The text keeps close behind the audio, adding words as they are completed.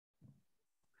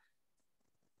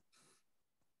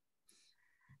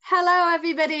Hello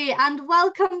everybody and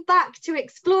welcome back to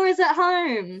Explorers at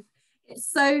Home. It's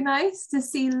so nice to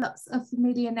see lots of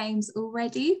familiar names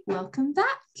already. Welcome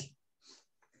back.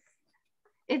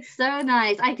 It's so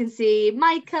nice. I can see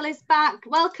Michael is back.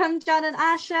 Welcome John and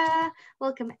Asha.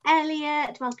 Welcome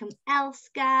Elliot. Welcome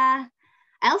Elska.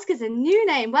 Elska's a new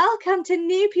name. Welcome to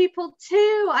new people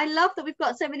too. I love that we've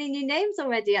got so many new names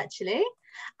already actually.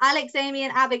 Alex, Amy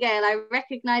and Abigail, I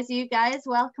recognize you guys.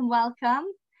 Welcome, welcome.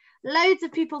 Loads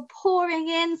of people pouring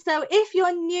in. So if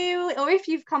you're new or if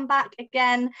you've come back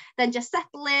again, then just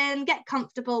settle in, get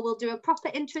comfortable. We'll do a proper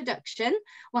introduction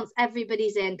once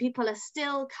everybody's in. People are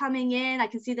still coming in. I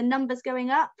can see the numbers going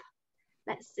up.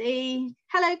 Let's see.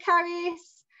 Hello,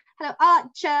 Caris. Hello,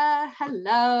 Archer.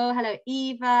 Hello. Hello,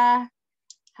 Eva.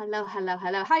 Hello, hello,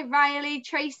 hello. Hi, Riley,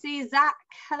 Tracy, Zach.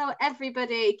 Hello,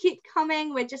 everybody. Keep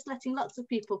coming. We're just letting lots of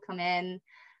people come in.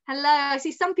 Hello, I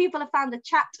see some people have found the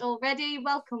chat already.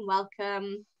 Welcome,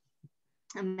 welcome.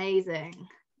 Amazing.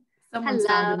 Someone's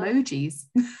found emojis.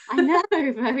 I know,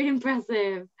 very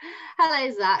impressive.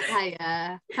 Hello, Zach.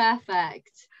 Hiya.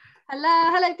 Perfect.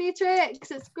 Hello,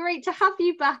 Beatrix. It's great to have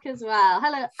you back as well.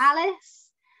 Hello, Alice,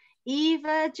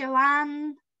 Eva,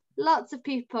 Joanne, lots of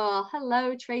people.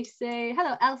 Hello, Tracy.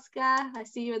 Hello, Elska. I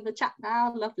see you in the chat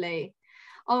now. Lovely.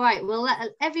 All right, we'll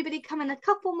let everybody come in. A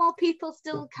couple more people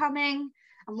still coming.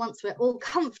 And once we're all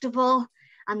comfortable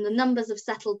and the numbers have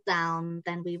settled down,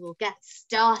 then we will get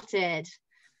started.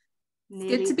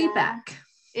 Nearly good to be back.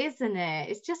 Isn't it?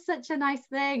 It's just such a nice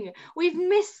thing. We've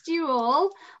missed you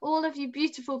all of you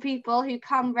beautiful people who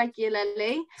come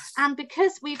regularly. And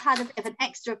because we've had a bit of an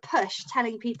extra push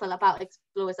telling people about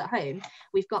Explorers at Home,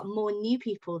 we've got more new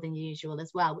people than usual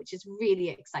as well, which is really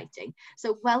exciting.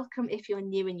 So welcome if you're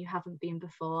new and you haven't been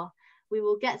before. We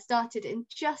will get started in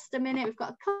just a minute. We've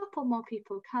got a couple more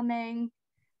people coming.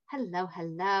 Hello,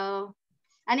 hello.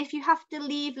 And if you have to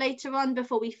leave later on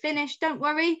before we finish, don't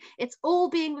worry. It's all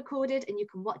being recorded and you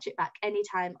can watch it back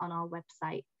anytime on our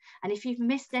website. And if you've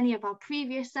missed any of our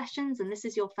previous sessions and this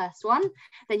is your first one,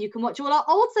 then you can watch all our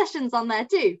old sessions on there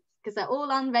too, because they're all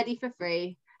on ready for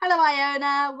free. Hello,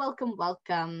 Iona. Welcome,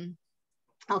 welcome.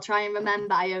 I'll try and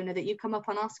remember, Iona, that you come up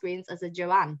on our screens as a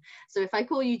Joanne. So if I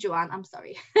call you Joanne, I'm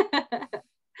sorry.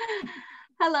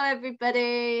 Hello,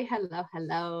 everybody. Hello,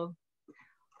 hello.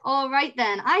 All right,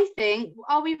 then. I think,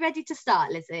 are we ready to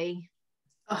start, Lizzie?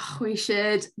 Oh, we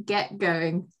should get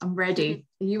going. I'm ready.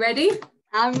 Are you ready?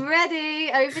 I'm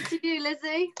ready. Over to you,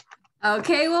 Lizzie.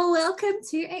 Okay, well, welcome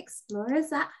to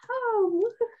Explorers at Home.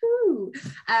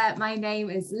 Woohoo! My name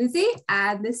is Lizzie,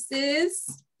 and this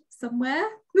is... somewhere.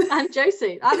 I'm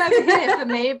Josie. I'm over here for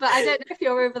me, but I don't know if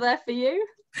you're over there for you.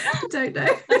 I don't know.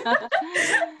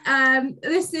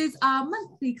 This is our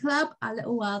monthly club, our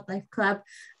little wildlife club,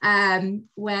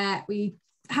 where we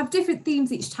have different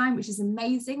themes each time, which is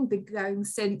amazing. We've been going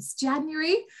since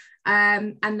January.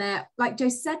 And they're, like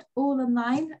Josie said, all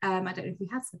online. I don't know if we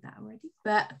have said that already,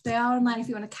 but they are online if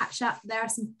you want to catch up. There are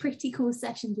some pretty cool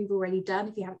sessions we've already done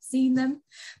if you haven't seen them.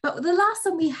 But the last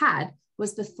one we had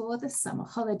was before the summer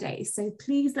holidays. So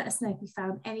please let us know if you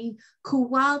found any cool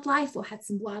wildlife or had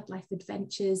some wildlife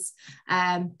adventures.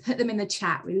 Put them in the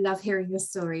chat. We love hearing your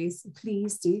stories.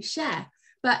 Please do share.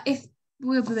 But if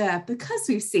we're there, because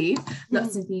we've seen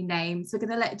lots of new names, we're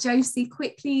going to let Josie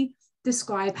quickly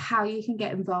describe how you can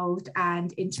get involved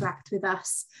and interact with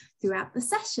us throughout the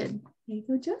session. Here you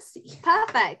go, Josie.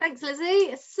 Perfect. Thanks,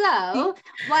 Lizzie. So,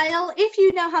 while if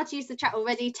you know how to use the chat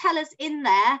already, tell us in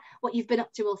there what you've been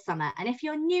up to all summer. And if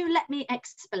you're new, let me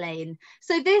explain.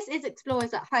 So this is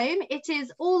Explorers at Home. It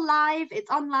is all live. It's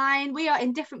online. We are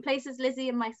in different places, Lizzie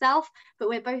and myself, but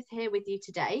we're both here with you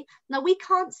today. Now, we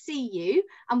can't see you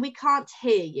and we can't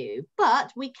hear you,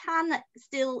 but we can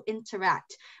still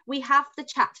interact. We have the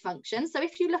chat function. So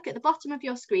if you look at the bottom of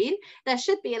your screen, there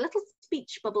should be a little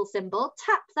speech bubble symbol.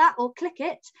 Tap that or click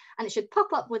it and it should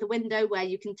pop up with a window where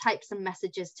you can type some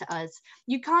messages to us.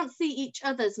 You can't see each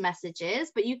other's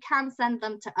messages, but you can send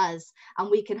them to us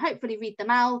and we can hopefully read them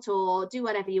out or do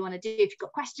whatever you want to do. If you've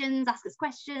got questions, ask us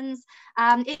questions.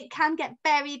 It can get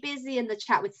very busy in the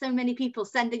chat with so many people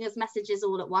sending us messages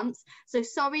all at once. So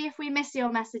sorry if we miss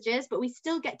your messages, but we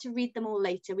still get to read them all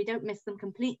later. We don't miss them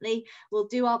completely. We'll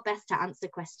do our best to answer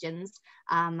questions.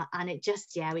 And it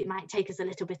just, yeah, it might take us a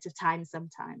little bit of time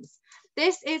sometimes.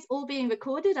 This is all being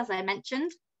recorded, as I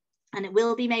mentioned, and it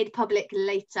will be made public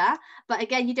later. But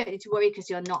again, you don't need to worry because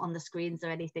you're not on the screens or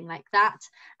anything like that.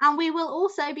 And we will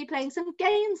also be playing some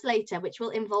games later, which will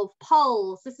involve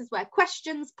polls. This is where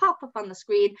questions pop up on the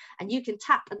screen and you can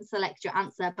tap and select your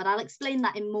answer, but I'll explain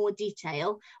that in more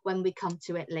detail when we come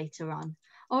to it later on.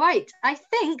 All right, I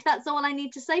think that's all I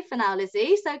need to say for now,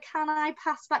 Lizzie. So can I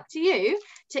pass back to you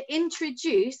to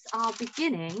introduce our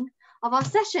beginning of our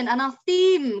session and our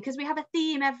theme, because we have a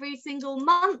theme every single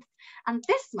month, and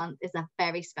this month is a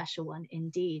very special one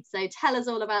indeed. So tell us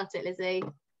all about it, Lizzie.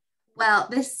 Well,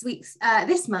 this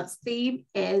month's theme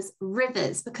is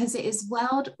rivers, because it is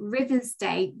World Rivers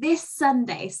Day this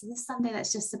Sunday. So this Sunday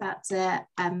that's just about to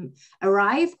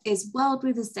arrive is World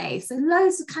Rivers Day. So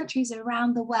loads of countries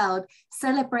around the world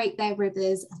celebrate their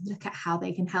rivers and look at how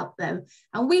they can help them.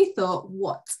 And we thought,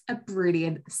 what a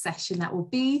brilliant session that will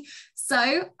be.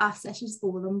 So our session's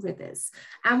all on rivers.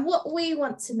 And what we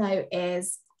want to know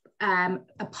is a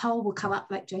poll will come up,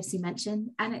 like Josie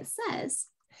mentioned, and it says,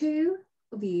 who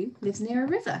of you lives near a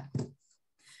river?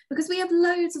 Because we have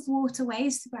loads of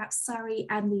waterways throughout Surrey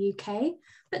and the UK,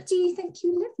 but do you think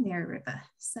you live near a river?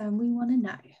 So we want to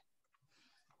know.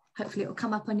 Hopefully it will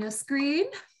come up on your screen.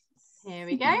 Here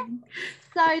we go.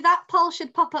 So that poll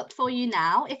should pop up for you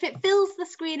now. If it fills the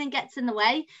screen and gets in the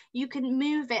way, you can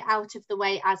move it out of the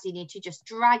way as you need to. Just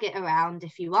drag it around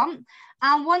if you want.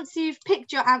 And once you've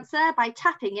picked your answer by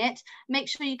tapping it, make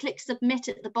sure you click submit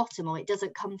at the bottom or it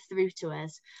doesn't come through to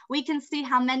us. We can see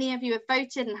how many of you have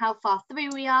voted and how far through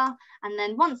we are. And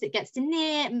then once it gets to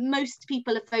near, most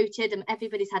people have voted and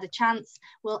everybody's had a chance,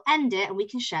 we'll end it and we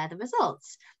can share the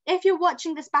results. If you're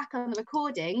watching this back on the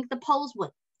recording, the polls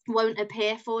won't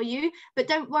appear for you, but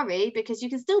don't worry, because you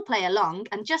can still play along,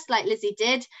 and just like Lizzie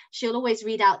did, she'll always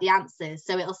read out the answers.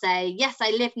 So it'll say, yes, I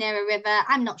live near a river,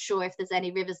 I'm not sure if there's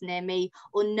any rivers near me,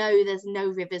 or no, there's no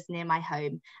rivers near my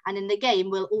home. And in the game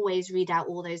we'll always read out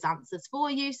all those answers for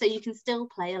you, so you can still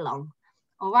play along.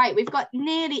 All right, we've got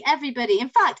nearly everybody. In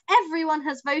fact, everyone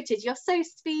has voted. You're so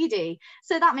speedy,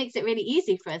 so that makes it really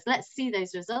easy for us. Let's see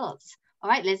those results. All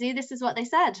right, Lizzie, this is what they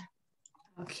said.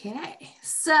 Okay,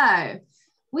 so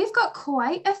we've got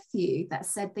quite a few that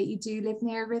said that you do live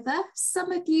near a river.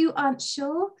 Some of you aren't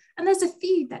sure, and there's a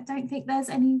few that don't think there's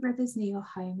any rivers near your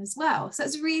home as well. So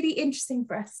it's really interesting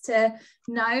for us to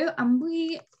know, and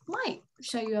we might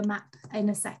show you a map in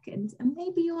a second, and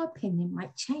maybe your opinion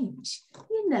might change.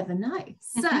 You never know.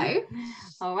 So,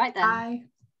 all right then.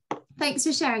 Thanks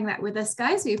for sharing that with us,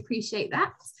 guys. We appreciate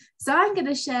that. So I'm going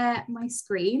to share my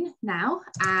screen now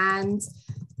and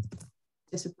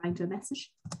just replying to a message.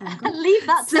 Leave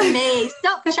that to me.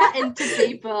 Stop chatting to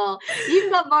people.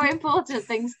 You've got more important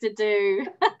things to do.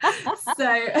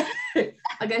 So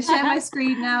I'm going to share my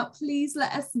screen now. Please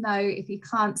let us know if you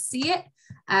can't see it,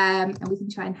 and we can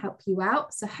try and help you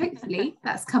out. So hopefully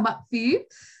that's come up for you.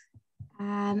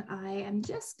 And I am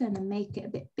just going to make it a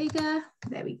bit bigger.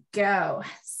 There we go.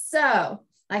 So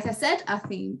like I said, our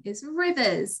theme is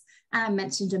rivers, and I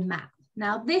mentioned a map.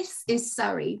 Now, this is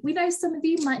Surrey. We know some of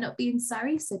you might not be in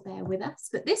Surrey, so bear with us,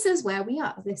 but this is where we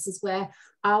are. This is where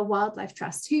our Wildlife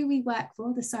Trust, who we work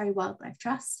for, the Surrey Wildlife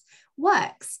Trust,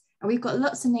 works. And we've got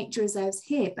lots of nature reserves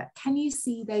here, but can you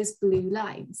see those blue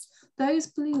lines? Those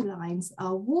blue lines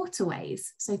are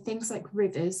waterways, so things like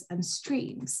rivers and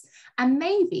streams. And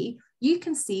maybe you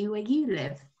can see where you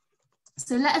live.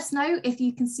 So let us know if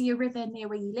you can see a river near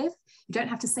where you live. You don't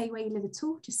have to say where you live at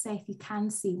all, just say if you can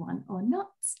see one or not.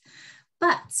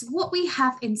 But what we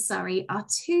have in Surrey are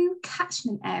two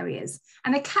catchment areas.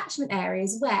 And a catchment area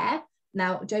is where,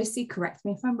 now Josie, correct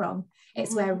me if I'm wrong,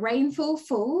 it's where rainfall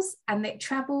falls and it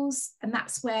travels, and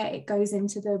that's where it goes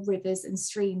into the rivers and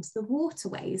streams, the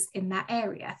waterways in that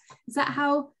area. Is that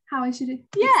how I should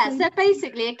explain? Yeah, so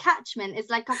basically a catchment is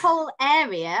like a whole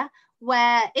area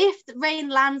where if the rain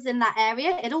lands in that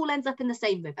area, it all ends up in the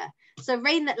same river. So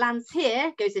rain that lands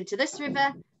here goes into this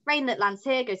river, rain that lands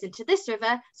here goes into this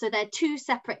river. So they're two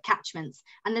separate catchments.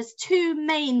 And there's two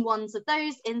main ones of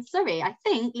those in Surrey. I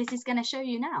think Lizzie's going to show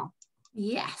you now.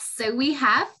 Yes, so we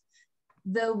have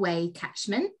the Way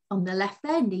catchment on the left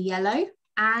there in the yellow,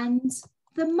 and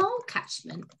the Mole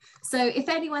catchment. So if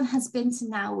anyone has been to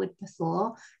Nailwood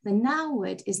before, the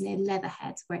Nailwood is near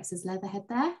Leatherhead, where it says Leatherhead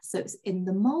there. So it's in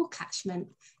the Mole catchment.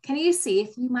 Can you see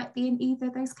if you might be in either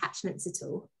of those catchments at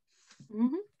all?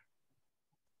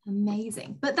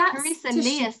 Amazing. But that's Teresa and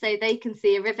Nia say they can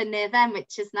see a river near them,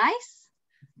 which is nice.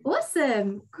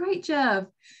 Awesome. Great job.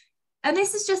 And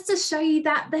this is just to show you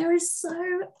that there is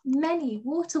so many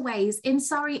waterways in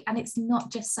Surrey, and it's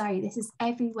not just Surrey, this is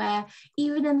everywhere,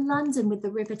 even in London with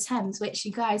the River Thames, which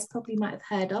you guys probably might have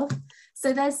heard of.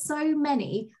 So there's so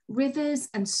many rivers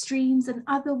and streams and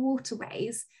other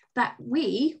waterways that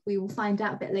we will find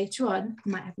out a bit later on,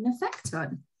 might have an effect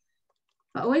on.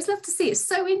 But I always love to see, it's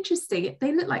so interesting.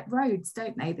 They look like roads,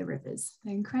 don't they, the rivers?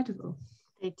 They're incredible.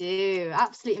 They do,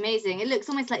 absolutely amazing. It looks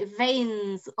almost like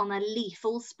veins on a leaf,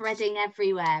 all spreading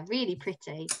everywhere. Really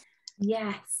pretty.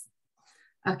 Yes.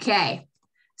 Okay,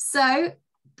 so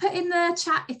put in the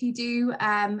chat if you do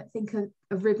think of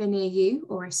a river near you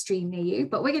or a stream near you,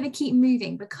 but we're going to keep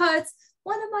moving because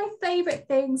one of my favorite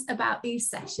things about these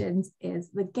sessions is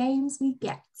the games we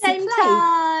get to Game play.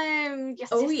 time. Yes,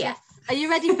 Oh, yes, yeah. yes. Are you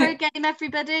ready for a game,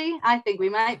 everybody? I think we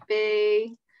might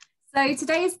be. So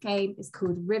today's game is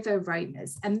called River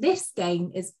Roamers, and this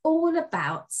game is all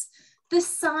about the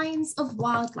signs of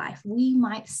wildlife we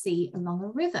might see along a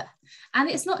river. And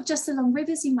it's not just along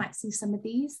rivers you might see some of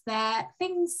these, they're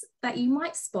things that you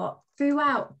might spot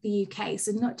throughout the UK.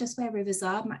 So not just where rivers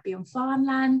are, might be on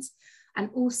farmland and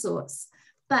all sorts.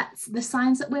 But the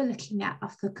signs that we're looking at are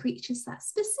for creatures that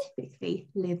specifically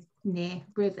live near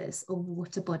rivers or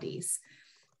water bodies.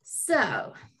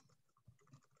 So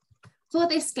for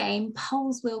this game,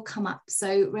 polls will come up.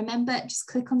 So remember, just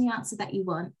click on the answer that you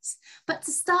want. But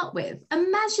to start with,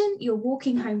 imagine you're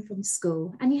walking home from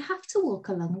school and you have to walk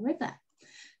along a river.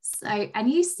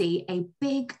 And you see a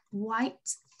big white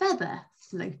feather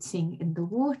floating in the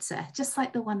water, just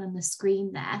like the one on the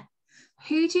screen there.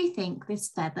 Who do you think this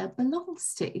feather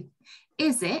belongs to?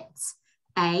 Is it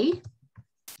A,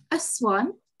 a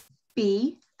swan,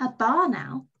 B, a barn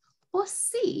owl, or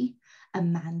C, a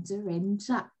mandarin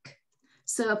duck?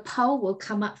 So a poll will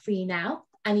come up for you now,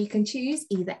 and you can choose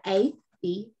either A,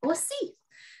 B, or C.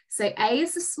 So A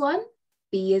is the swan,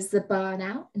 B is the barn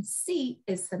owl, and C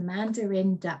is the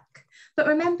mandarin duck. But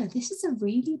remember, this is a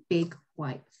really big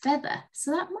white feather,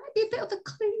 so that might be a bit of a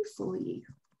clue for you.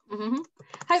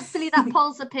 Hopefully that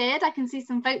poll's appeared. I can see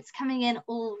some votes coming in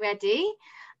already.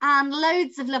 And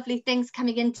loads of lovely things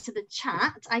coming into the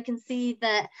chat. I can see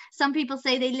that some people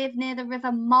say they live near the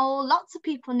River Mole, lots of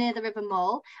people near the River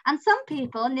Mole, and some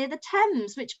people near the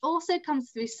Thames, which also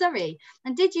comes through Surrey.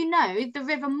 And did you know the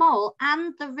River Mole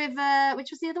and the river,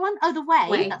 which was the other one? Oh, the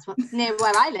Way. That's what near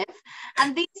where I live.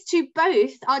 And these two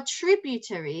both are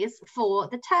tributaries for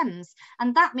the Thames.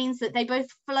 And that means that they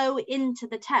both flow into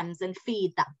the Thames and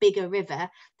feed that bigger river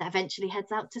that eventually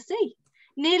heads out to sea.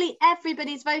 Nearly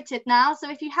everybody's voted now,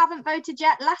 so if you haven't voted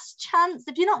yet, last chance.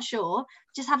 If you're not sure,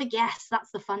 just have a guess.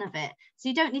 That's the fun of it. So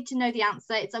you don't need to know the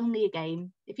answer. It's only a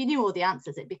game. If you knew all the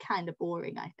answers, it'd be kind of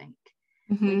boring, I think.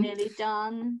 We're nearly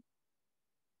done.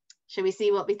 Shall we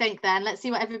see what we think then? Let's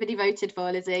see what everybody voted for,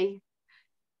 Lizzie.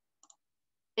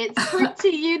 It's pretty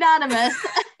unanimous.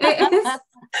 It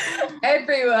is.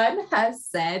 Everyone has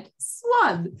said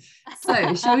swan.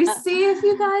 So shall we see if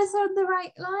you guys are on the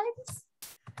right lines?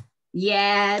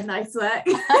 Yeah, nice work.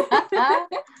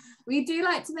 We do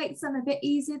like to make some a bit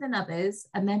easier than others,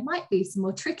 and there might be some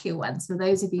more trickier ones for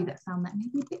those of you that found that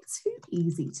maybe a bit too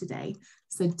easy today.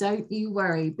 So don't you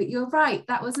worry, but you're right,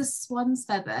 that was a swan's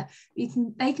feather.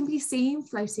 They can be seen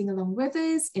floating along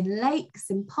rivers, in lakes,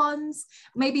 in ponds.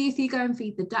 Maybe if you go and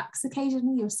feed the ducks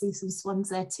occasionally, you'll see some swans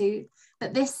there too.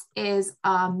 But this is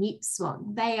our mute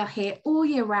swan. They are here all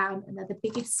year round, and they're the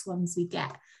biggest swans we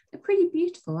get. They're pretty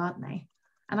beautiful, aren't they?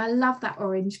 And I love that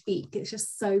orange beak. It's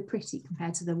just so pretty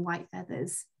compared to the white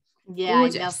feathers. Yeah,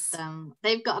 gorgeous. I love them.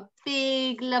 They've got a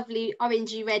big, lovely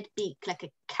orangey red beak like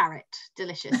a carrot.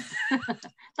 Delicious.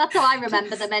 That's how I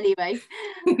remember them anyway.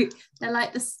 They're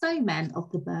like the snowmen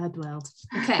of the bird world.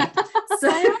 Okay. So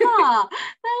they are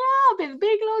with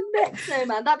big long neck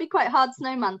snowman. That'd be quite hard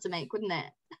snowman to make, wouldn't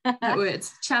it? That would.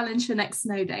 Challenge for next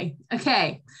snow day.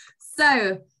 Okay.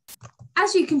 So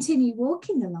as you continue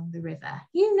walking along the river,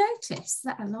 you notice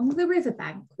that along the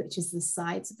riverbank, which is the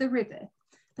sides of the river,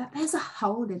 that there's a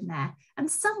hole in there, and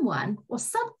someone or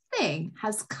something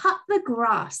has cut the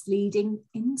grass leading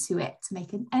into it to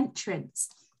make an entrance.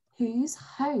 Whose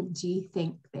home do you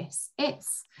think this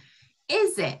is?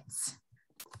 Is it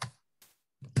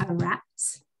a rat,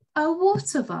 a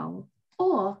water vole,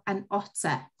 or an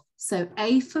otter? So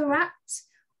A for rat,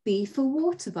 B for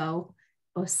water vole,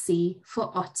 or C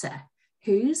for otter.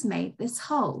 Who's made this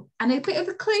hole? And a bit of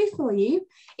a clue for you,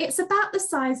 it's about the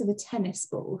size of a tennis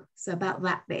ball, so about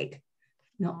that big,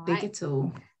 not big at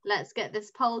all. Let's get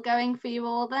this poll going for you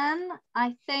all then.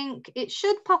 I think it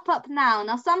should pop up now.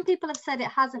 Now, some people have said it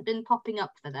hasn't been popping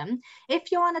up for them.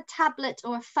 If you're on a tablet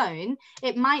or a phone,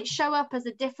 it might show up as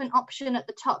a different option at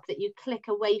the top that you click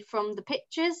away from the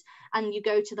pictures and you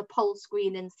go to the poll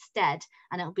screen instead,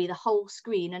 and it'll be the whole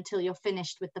screen until you're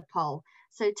finished with the poll.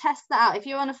 So test that out. If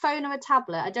you're on a phone or a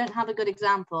tablet, I don't have a good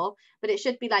example, but it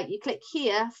should be like you click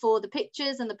here for the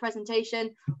pictures and the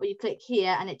presentation, or you click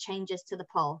here and it changes to the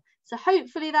poll. So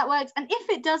hopefully that works. And if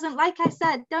it doesn't, like I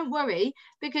said, don't worry,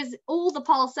 because all the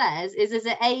poll says is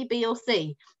it A, B, or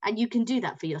C? And you can do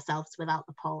that for yourselves without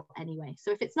the poll anyway.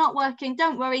 So if it's not working,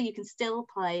 don't worry, you can still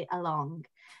play along.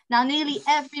 Now, nearly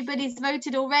everybody's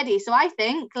voted already. So I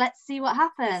think let's see what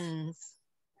happens.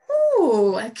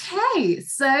 Oh, okay.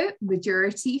 So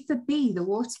majority for B, the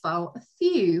waterfowl, a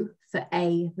few for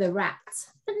A, the rat.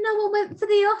 But no one went for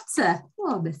the otter,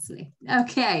 honestly.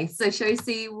 Okay, so shall we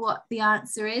see what the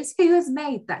answer is? Who has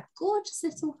made that gorgeous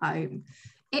little home?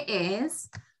 It is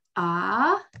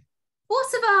our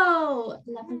waterfowl.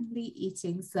 Lovely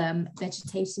eating some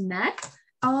vegetation there.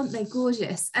 Aren't they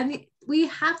gorgeous? And we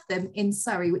have them in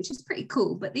Surrey, which is pretty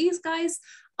cool. But these guys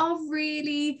are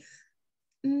really,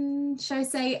 shall I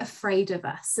say, afraid of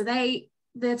us. So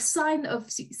the sign of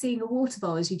seeing a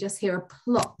waterfowl is you just hear a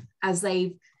plop as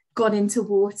they've gone into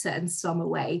water and swum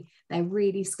away. They're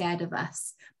really scared of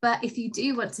us. But if you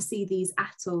do want to see these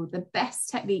at all, the best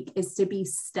technique is to be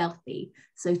stealthy.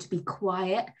 So to be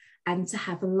quiet and to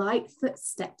have light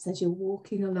footsteps as you're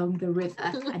walking along the river,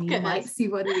 and you might see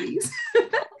one of these.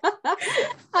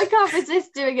 I can't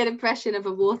resist doing an impression of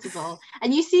a waterfowl.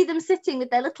 And you see them sitting with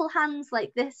their little hands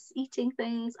like this, eating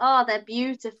things. Oh, they're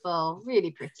beautiful,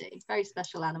 really pretty, very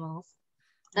special animals.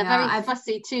 They're very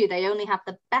fussy too. They only have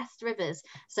the best rivers.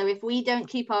 So if we don't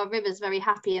keep our rivers very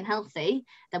happy and healthy,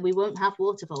 then we won't have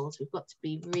waterfalls. We've got to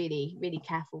be really, really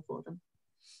careful for them.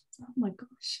 Oh my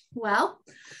gosh. Well,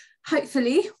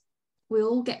 hopefully we'll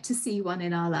all get to see one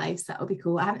in our lives. That'll be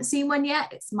cool. I haven't seen one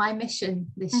yet. It's my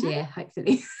mission this year,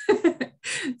 hopefully.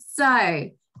 So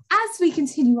as we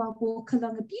continue our walk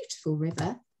along a beautiful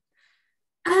river,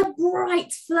 a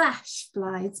bright flash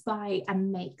flies by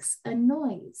and makes a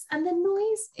noise. And the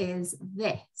noise is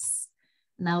this.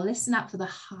 Now listen out for the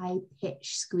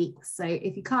high-pitched squeak. So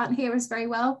if you can't hear us very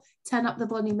well, turn up the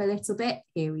volume a little bit.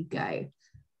 Here we go.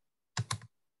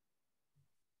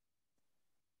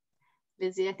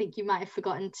 Lizzie, I think you might have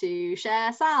forgotten to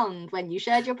share sound when you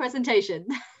shared your presentation.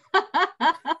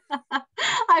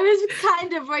 I was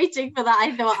kind of waiting for that.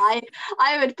 I thought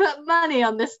I would put money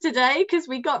on this today because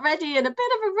we got ready in a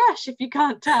bit of a rush, if you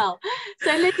can't tell.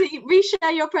 So Lizzie,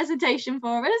 reshare your presentation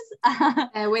for us.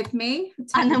 Bear with me.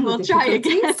 And then we'll try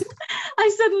again. I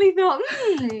suddenly thought,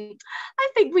 I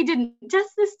think we didn't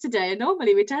test this today.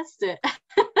 Normally we test it.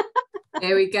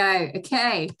 There we go.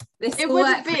 Okay.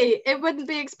 It wouldn't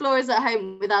be Explorers at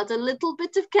Home without a little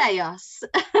bit of chaos.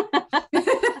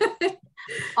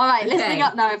 All right, okay. Listening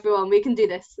up now, everyone. We can do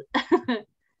this.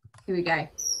 Here we go.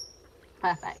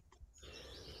 Perfect.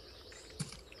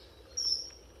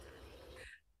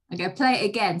 I'm going to play it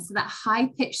again. So that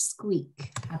high-pitched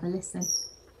squeak. Have a listen.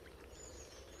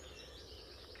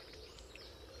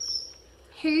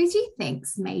 Who do you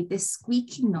think's made this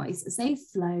squeaking noise as they've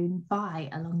flown by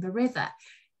along the river?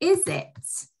 Is it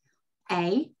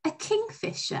A, a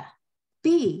kingfisher,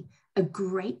 B, a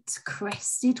great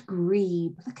crested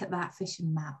grebe, look at that fish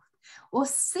and mouth, or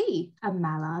C, a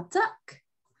mallard duck?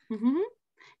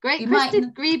 Great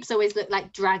crested grebes always look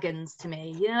like dragons to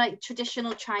me, you know, like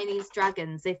traditional Chinese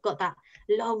dragons. They've got that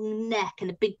long neck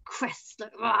and a big crest,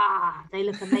 like, rah, they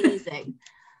look amazing.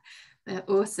 They're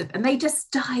awesome. And they just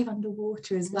dive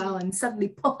underwater as well and suddenly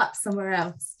pop up somewhere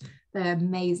else. They're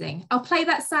amazing. I'll play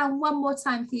that sound one more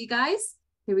time for you guys.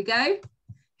 Here we go.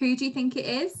 Who do you think it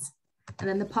is? And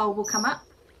then the poll will come up.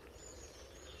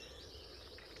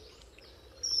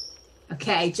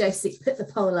 Okay, Josie, put the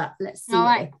poll up. Let's see. All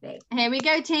right. Here we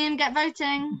go, team. Get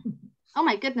voting. Oh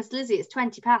my goodness, Lizzie, it's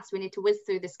 20 past. We need to whiz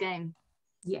through this game.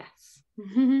 Yes.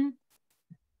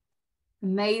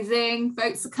 Amazing.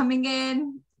 Votes are coming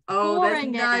in. Oh, there's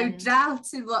no doubt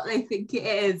in what they think it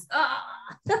is.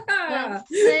 Let's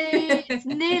see. It's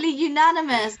nearly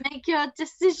unanimous. Make your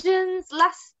decisions.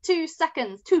 Last 2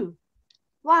 seconds. 2,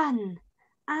 1.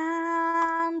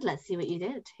 And let's see what you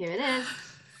did. Here it is.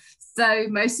 So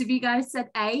most of you guys said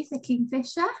A for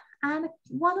kingfisher, and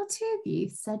 1 or 2 of you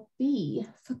said B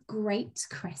for great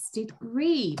crested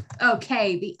grebe.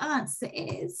 Okay, the answer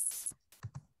is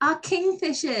our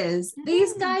kingfishers.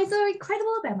 These guys are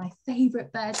incredible. They're my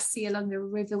favorite bird to see along the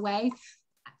riverway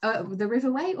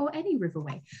or any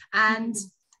riverway. And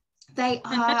they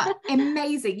are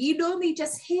amazing. You normally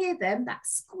just hear them, that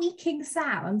squeaking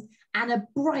sound, and a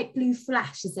bright blue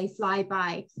flash as they fly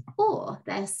by. Or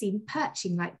they're seen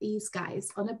perching like these guys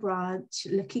on a branch,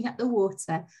 looking at the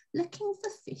water, looking for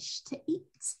fish to eat.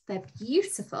 They're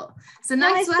beautiful. So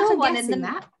nice work on guessing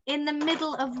that. In the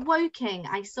middle of Woking,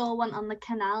 I saw one on the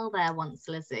canal there once,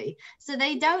 Lizzie. So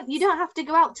you don't have to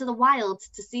go out to the wilds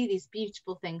to see these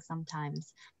beautiful things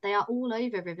sometimes. They are all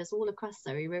over rivers, all across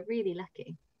Surrey. We're really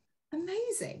lucky.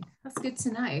 Amazing. That's good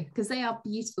to know, because they are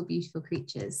beautiful, beautiful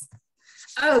creatures.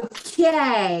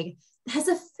 Okay, there's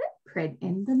a footprint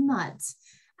in the mud,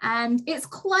 and it's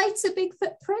quite a big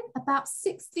footprint, about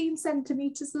 16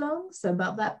 centimeters long, so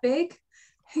about that big.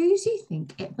 Who do you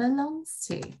think it belongs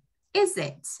to? Is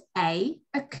it A,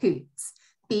 a coot,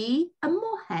 B, a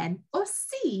moorhen, or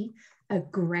C, a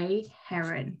grey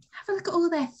heron? Have a look at all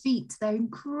their feet. They're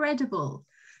incredible.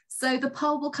 So the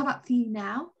poll will come up for you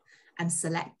now and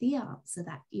select the answer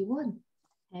that you want.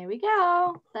 Here we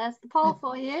go. There's the poll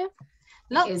for you.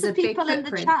 Lots of people in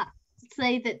the chat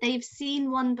say that they've seen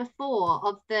one before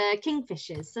of the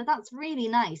kingfishers, so that's really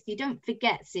nice. You don't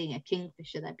forget seeing a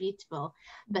kingfisher, they're beautiful.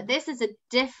 But this is a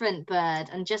different bird,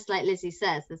 and just like Lizzie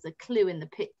says, there's a clue in the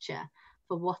picture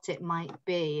for what it might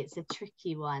be. It's a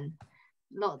tricky one.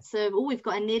 Lots of, oh, we've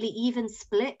got a nearly even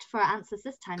split for our answers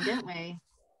this time, don't we?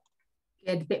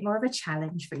 Good, a bit more of a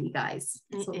challenge for you guys.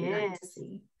 That's what we like to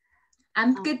see.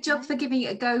 And Okay. good job for giving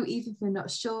it a go, even if you're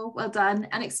not sure. Well done.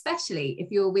 And especially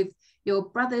if you're with your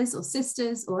brothers or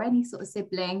sisters or any sort of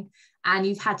sibling, and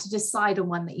you've had to decide on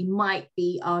one that you might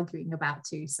be arguing about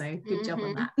too. So good job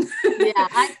on that. Yeah,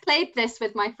 I've played this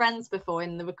with my friends before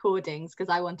in the recordings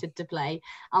because I wanted to play,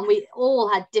 and we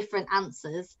all had different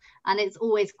answers, and it's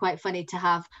always quite funny to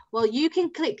have, well, you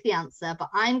can click the answer, but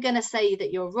I'm going to say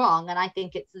that you're wrong and I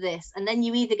think it's this, and then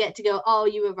you either get to go, oh,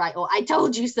 you were right, or I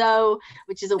told you so,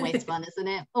 which is always fun, isn't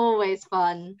it? Always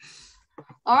fun.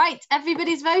 All right,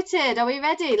 everybody's voted. Are we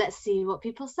ready? Let's see what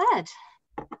people said.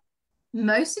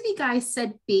 Most of you guys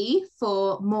said B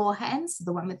for moorhen, so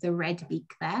the one with the red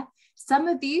beak there. Some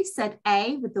of you said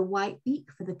A with the white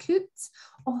beak for the coot,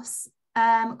 or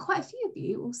quite a few of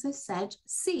you also said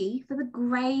C for the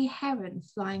grey heron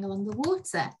flying along the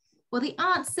water. Well, the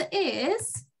answer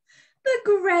is the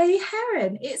grey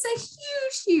heron. It's a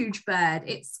huge, huge bird.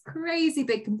 It's crazy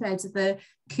big compared to the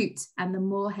coot and the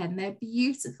moorhen. They're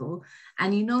beautiful,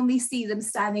 and you normally see them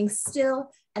standing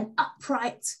still and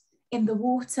upright in the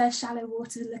water, shallow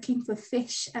water, looking for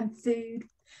fish and food,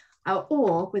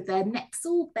 or with their necks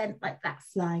all bent like that,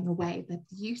 flying away. They're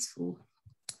beautiful.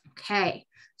 Okay,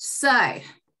 so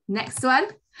next one.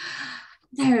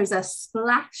 There is a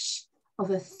splash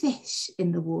of a fish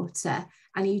in the water,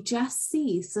 and you just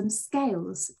see some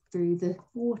scales through the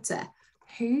water.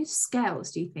 Whose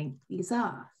scales do you think these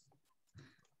are?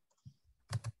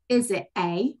 Is it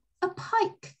A, a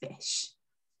pikefish,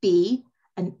 B,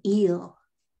 an eel,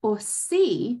 or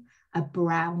C, a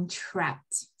brown trout?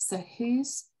 So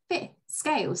whose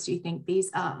scales do you think these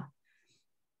are?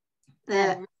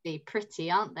 They're really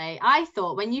pretty, aren't they? I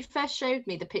thought when you first showed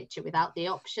me the picture without the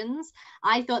options,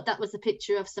 I thought that was a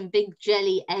picture of some big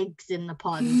jelly eggs in the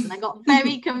pond, and I got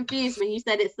very confused when you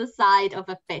said it's the side of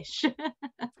a fish.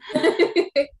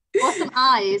 Or some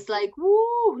eyes like,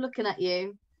 woo, looking at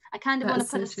you. I kind of want to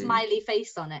put a smiley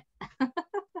face on it.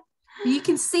 You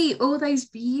can see all those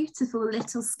beautiful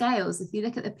little scales. If you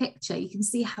look at the picture, you can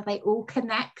see how they all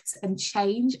connect and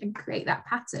change and create that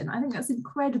pattern. I think that's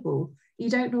incredible. You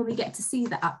don't normally get to see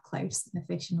that up close in a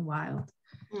fish in the wild.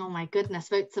 Oh my goodness,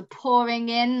 votes are pouring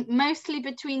in, mostly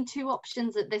between two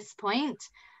options at this point.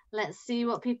 Let's see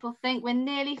what people think. We're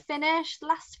nearly finished.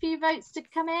 Last few votes to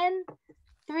come in.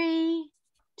 3,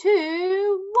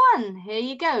 2, 1. Here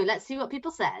you go. Let's see what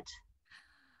people said.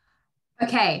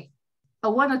 Okay. A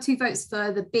 1 or 2 votes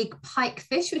for the big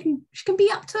pikefish, which can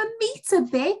be up to 1 meter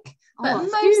big. But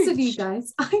most huge. Of you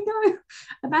guys, I know,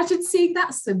 imagine seeing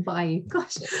that swim by you.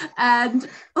 Gosh. And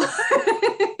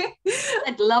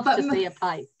I'd love to see a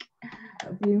pike. That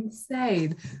would be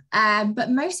insane. But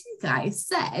most of you guys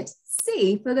said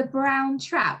C for the brown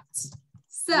trout.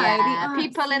 So yeah,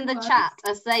 people in the chat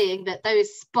are saying that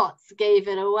those spots gave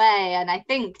it away, and I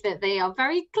think that they are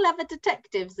very clever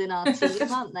detectives in our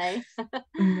team, aren't they?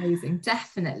 Amazing,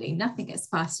 definitely. Nothing gets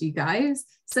past you guys.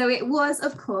 So it was,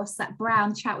 of course, that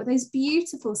brown trout with those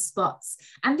beautiful spots.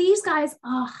 And these guys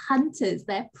are hunters.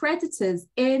 They're predators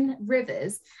in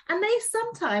rivers, and they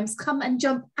sometimes come and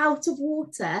jump out of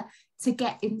water to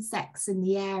get insects in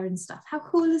the air and stuff. How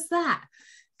cool is that?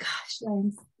 Gosh,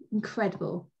 that's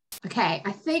incredible. Okay,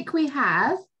 I think we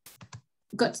have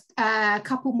got a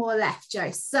couple more left, Jo.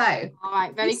 So, all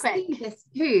right, very quick. See this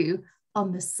poo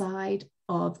on the side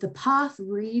of the path,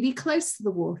 really close to the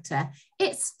water.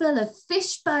 It's full of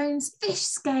fish bones, fish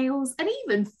scales, and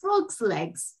even frogs'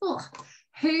 legs. Oh,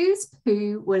 whose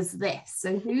poo was this?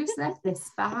 So, who's left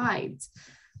this behind?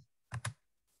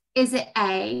 Is it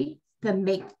A, the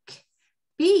mink,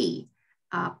 B,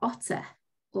 our otter,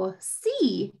 or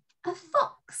C, a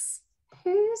fox?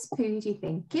 Whose poo do you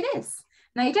think it is?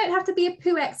 Now, you don't have to be a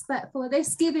poo expert for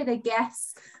this. Give it a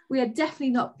guess. We are definitely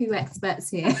not poo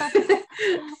experts here.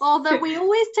 Although we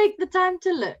always take the time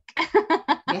to look.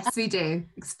 Yes, we do.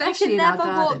 Especially in our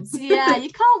gardens. Yeah, you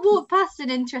can't walk past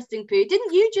an interesting poo.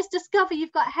 Didn't you just discover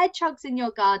you've got hedgehogs in your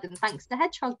garden thanks to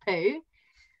hedgehog poo?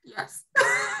 Yes.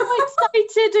 How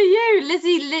excited are you?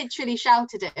 Lizzie literally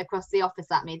shouted it across the office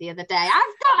at me the other day.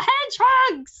 I've got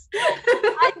hedgehogs!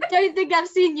 I don't think I've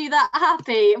seen you that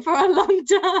happy for a long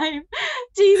time.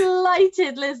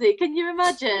 Delighted, Lizzie. Can you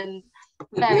imagine?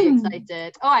 Very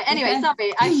excited. All right, anyway, Okay.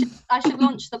 sorry. I should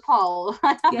launch the poll.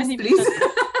 Yes, please.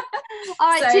 All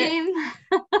right, So, team.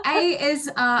 A is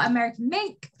our American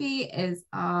mink, B is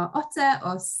our otter,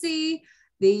 or C,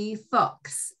 the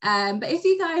fox. But if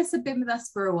you guys have been with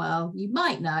us for a while, you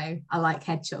might know I like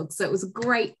hedgehogs. So it was a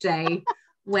great day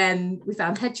when we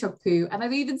found hedgehog poo, and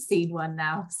I've even seen one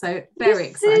now. So very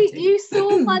exciting. You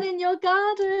saw one in your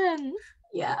garden.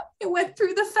 Yeah, it went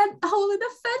through the hole in the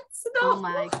fence. Oh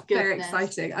my goodness. Very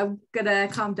exciting. I'm gonna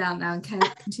calm down now and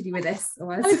continue with this. I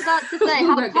was about to say,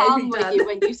 how calm were you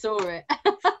when you saw it?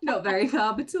 Not very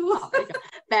calm at all. Oh,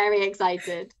 very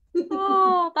excited.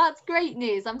 Oh, that's great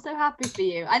news. I'm so happy for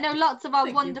you. I know lots of our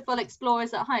wonderful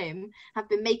explorers at home have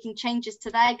been making changes to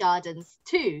their gardens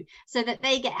too, so that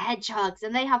they get hedgehogs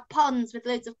and they have ponds with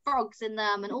loads of frogs in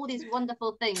them and all these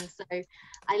wonderful things. So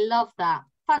I love that.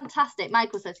 Fantastic.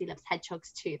 Michael says he loves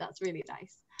hedgehogs too. That's really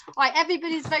nice. All right,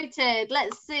 everybody's voted.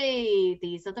 Let's see.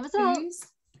 These are the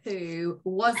results. Who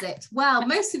was it? Well,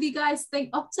 most of you guys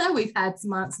think otter. We've had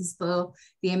some answers for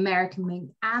the American mink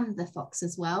and the fox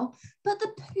as well. But the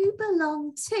poo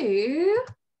belonged to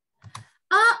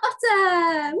our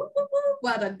otter. Woo, woo, woo.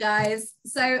 Well done, guys.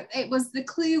 So the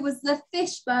clue was the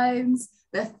fish bones,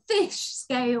 the fish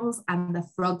scales, and the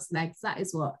frog's legs. That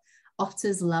is what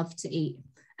otters love to eat.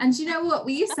 And you know what?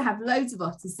 We used to have loads of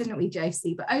otters, didn't we,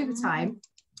 Josie? But over time,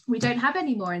 we don't have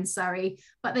any more in Surrey,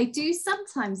 but they do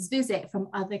sometimes visit from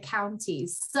other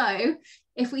counties. So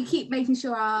if we keep making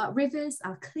sure our rivers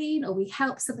are clean, or we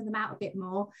help some of them out a bit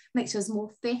more, make sure there's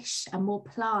more fish and more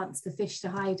plants for fish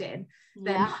to hide in,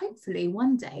 then hopefully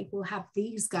one day we'll have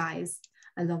these guys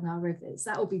along our rivers.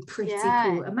 That would be pretty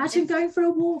cool. Imagine going for a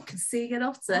walk and seeing an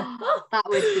otter. That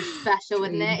would be special,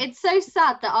 wouldn't it? It's so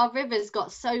sad that our rivers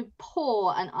got so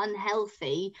poor and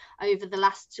unhealthy over the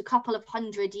last couple of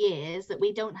 100 years that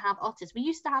we don't have otters. We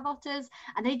used to have otters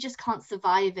and they just can't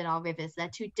survive in our rivers. They're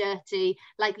too dirty.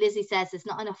 Like Lizzie says, there's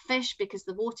not enough fish because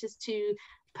the water's too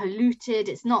polluted.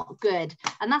 It's not good,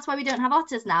 and that's why we don't have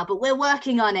otters now, but we're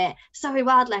working on it. Surrey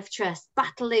Wildlife Trust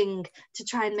battling to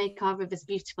try and make our rivers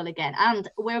beautiful again, and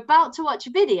we're about to watch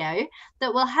a video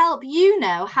that will help you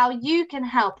know how you can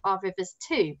help our rivers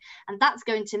too, and that's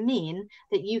going to mean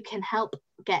that you can help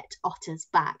get otters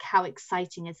back. How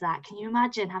exciting is that? Can you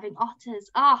imagine having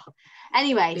otters?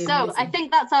 Anyway, so amazing. I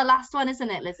think that's our last one, isn't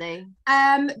it, Lizzie?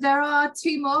 There are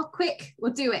two more. Quick,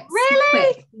 we'll do it.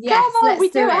 Really? Quick. Yes, come on, we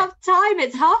don't have time.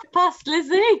 It's 1:30,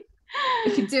 Lizzie.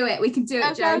 We can do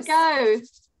it, Joe. Go.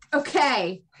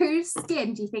 Okay, whose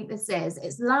skin do you think this is?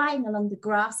 It's lying along the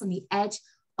grass on the edge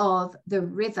of the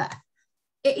river.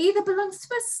 It either belongs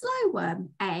to a slow worm,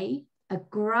 A, a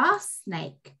grass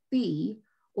snake, B,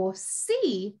 or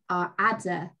C, our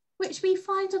adder, which we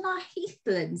find on our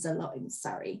heathlands a lot in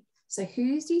Surrey. So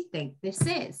whose do you think this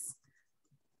is?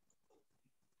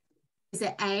 Is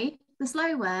it A, the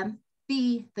slow worm,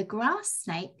 B, the grass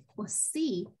snake, or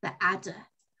C, the adder?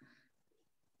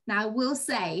 Now, I will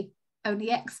say only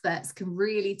experts can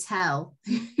really tell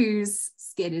whose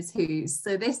skin is whose.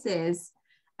 So this is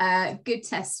a good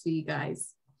test for you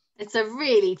guys. It's a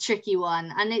really tricky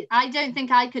one, and I don't think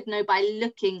I could know by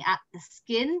looking at the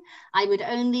skin. I would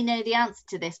only know the answer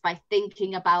to this by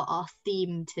thinking about our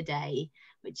theme today,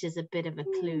 which is a bit of a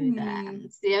clue there.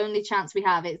 It's the only chance we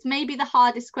have. It's maybe the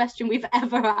hardest question we've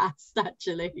ever asked,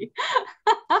 actually.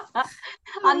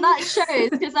 And that shows,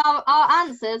 because our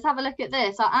answers, have a look at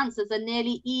this, our answers are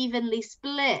nearly evenly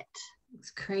split.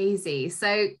 It's crazy.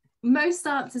 So most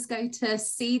answers go to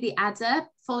C, the adder,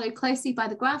 followed closely by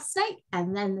the grass snake,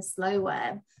 and then the slow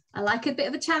worm. I like a bit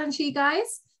of a challenge for you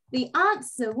guys. The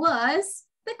answer was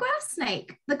the grass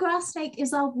snake. The grass snake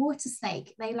is our water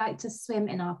snake. They like to swim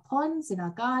in our ponds, in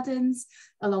our gardens,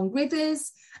 along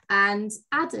rivers, and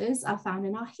adders are found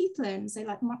in our heathlands. They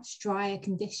like much drier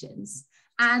conditions.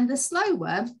 And the slow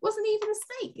worm wasn't even a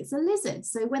snake, it's a lizard.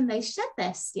 So when they shed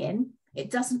their skin, it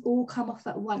doesn't all come off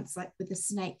at once like with a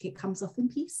snake, it comes off in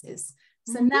pieces.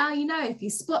 So now you know, if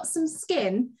you spot some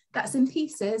skin that's in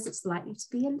pieces, it's likely to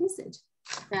be a lizard.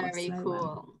 Very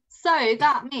cool. So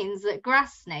that means that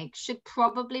grass snakes should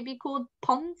probably be called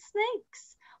pond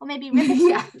snakes, or maybe river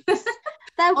snakes.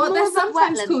 They're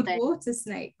sometimes called water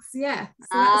snakes. Yeah.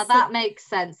 So that makes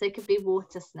sense. They could be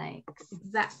water snakes.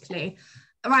 Exactly.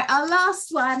 All right, our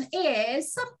last one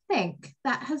is something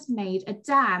that has made a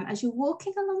dam. As you're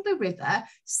walking along the river,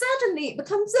 suddenly it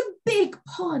becomes a big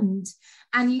pond,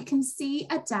 and you can see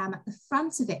a dam at the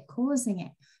front of it causing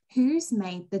it. Who's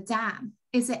made the dam?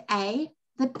 Is it A,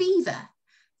 the beaver,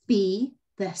 B,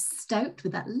 the stoat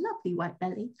with that lovely white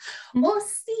belly, or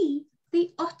C,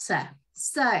 the otter?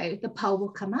 So the poll will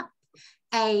come up.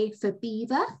 A for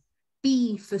beaver,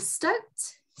 B for stoat,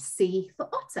 C for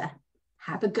otter.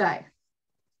 Have a go.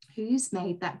 Who's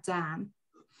made that dam?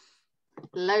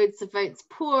 Loads of votes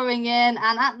pouring in,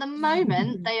 and at the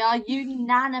moment they are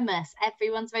unanimous.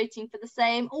 Everyone's voting for the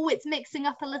same. Oh, it's mixing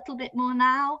up a little bit more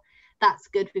now. That's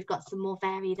good. We've got some more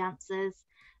varied answers.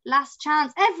 Last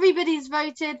chance. Everybody's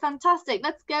voted. Fantastic.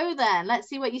 Let's go then. Let's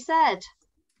see what you said.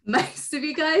 Most of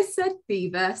you guys said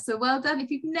beaver, so well done.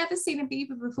 If you've never seen a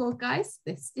beaver before, guys,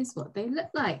 this is what they look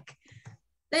like.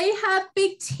 They have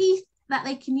big teeth that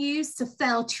they can use to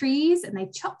fell trees, and they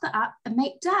chop that up and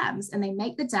make dams, and they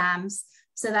make the dams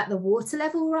so that the water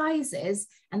level rises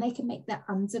and they can make their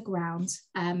underground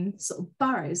sort of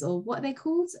burrows, or what are they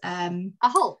called? A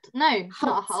halt. No,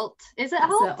 not a halt. Is it a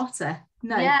halt? An otter.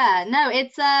 No. Yeah, no,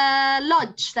 it's a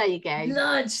lodge. There you go.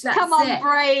 Lodge, that's Come on, it.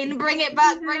 brain, bring it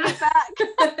back, bring it back.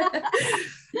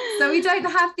 So we don't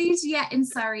have these yet in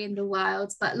Surrey in the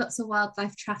wild, but lots of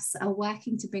wildlife trusts are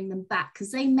working to bring them back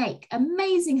because they make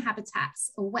amazing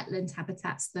habitats, or wetland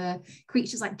habitats, for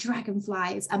creatures like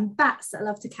dragonflies and bats that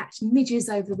love to catch midges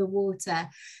over the water.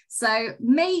 So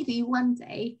maybe one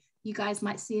day you guys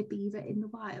might see a beaver in the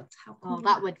wild. How cool. Oh,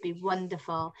 that would be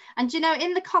wonderful. And you know,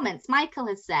 in the comments, Michael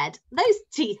has said those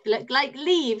teeth look like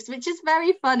leaves, which is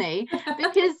very funny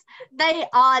because they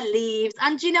are leaves.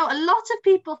 And you know, a lot of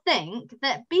people think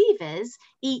that beavers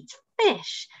eat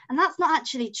fish, and that's not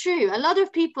actually true. A lot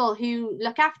of people who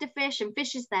look after fish, and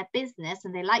fish is their business,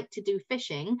 and they like to do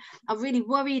fishing, are really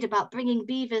worried about bringing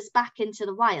beavers back into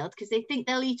the wild because they think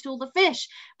they'll eat all the fish,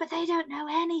 but they don't know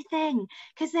anything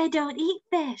because they don't eat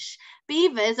fish.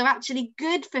 Beavers are actually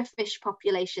good for fish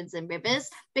populations in rivers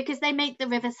because they make the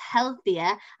rivers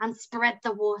healthier and spread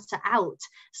the water out.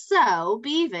 So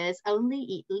beavers only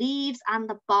eat leaves and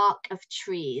the bark of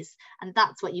trees, and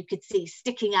that's what you could see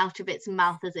sticking out of its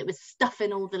mouth as it was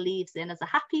stuffing all the leaves in as a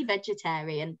happy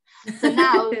vegetarian. So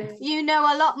now you know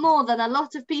a lot more than a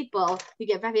lot of people who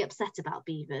get very upset about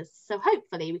beavers. So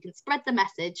hopefully we can spread the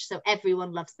message so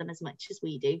everyone loves them as much as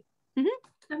we do.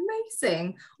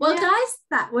 Amazing. Well, guys,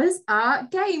 that was our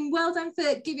game. Well done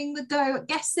for giving the go at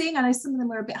guessing. I know some of them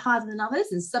were a bit harder than others,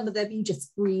 and some of them you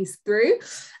just breezed through.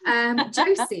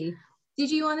 Josie,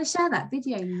 did you want to share that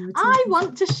video? I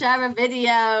want to share a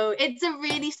video. It's a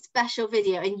really special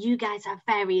video, and you guys are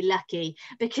very lucky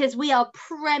because we are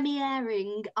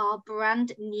premiering our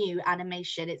brand new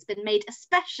animation. It's been made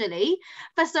especially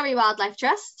for Surrey Wildlife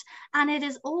Trust, and it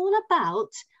is all about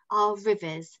our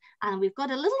rivers, and we've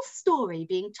got a little story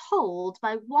being told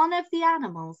by one of the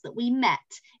animals that we met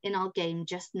in our game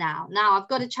just now. Now I've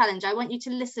got a challenge. I want you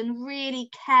to listen really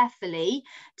carefully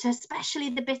to especially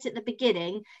the bit at the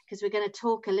beginning, because we're going to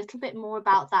talk a little bit more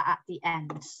about that at the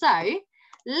end. So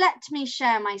let me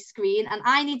share my screen, and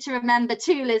I need to remember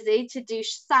too, Lizzie, to do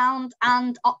sound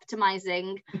and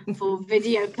optimizing for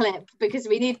video clip, because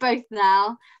we need both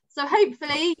now. So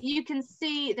hopefully you can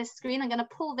see this screen. I'm going to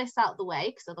pull this out the way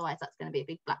because otherwise that's going to be a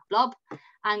big black blob.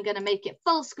 I'm going to make it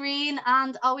full screen.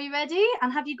 And are we ready?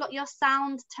 And have you got your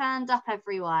sound turned up,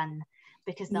 everyone?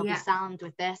 Because there'll be sound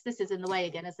with this. This is in the way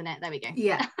again, isn't it? There we go.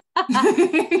 Yeah.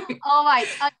 All right.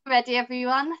 Are you ready,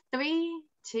 everyone? 3,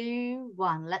 2,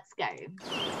 1. Let's go.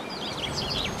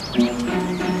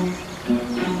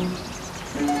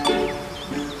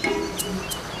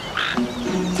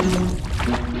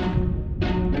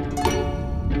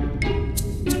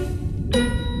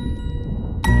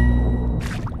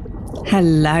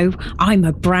 Hello, I'm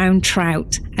a brown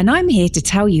trout, and I'm here to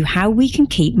tell you how we can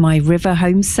keep my river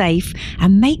home safe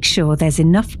and make sure there's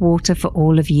enough water for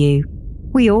all of you.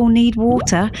 We all need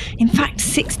water. In fact,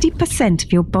 60%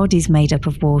 of your body's made up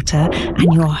of water,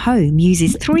 and your home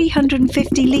uses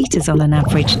 350 litres on an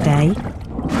average day.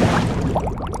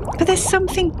 But there's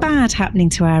something bad happening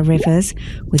to our rivers.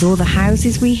 With all the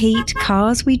houses we heat,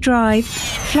 cars we drive,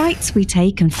 flights we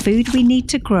take and food we need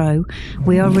to grow,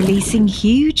 we are releasing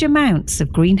huge amounts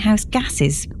of greenhouse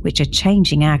gases which are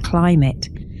changing our climate.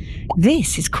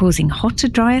 This is causing hotter,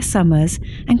 drier summers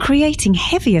and creating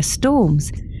heavier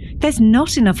storms. There's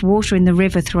not enough water in the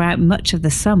river throughout much of the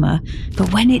summer,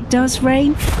 but when it does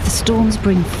rain, the storms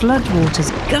bring floodwaters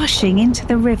gushing into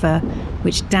the river,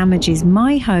 which damages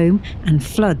my home and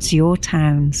floods your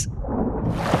towns.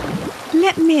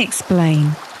 Let me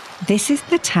explain. This is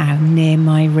the town near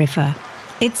my river.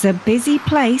 It's a busy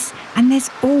place and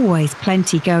there's always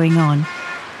plenty going on.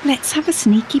 Let's have a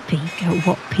sneaky peek at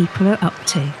what people are up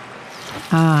to.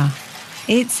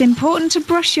 It's important to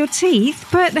brush your teeth,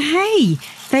 but hey,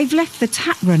 they've left the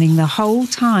tap running the whole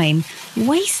time,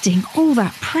 wasting all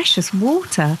that precious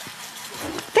water.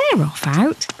 They're off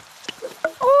out.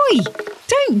 Oi,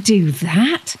 don't do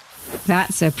that.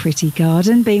 That's a pretty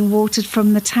garden being watered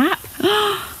from the tap.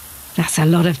 That's a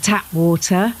lot of tap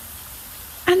water.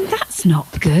 And that's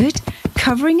not good,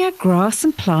 covering our grass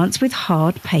and plants with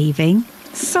hard paving.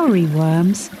 Sorry,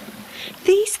 worms.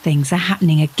 These things are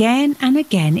happening again and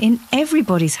again in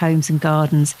everybody's homes and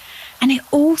gardens, and it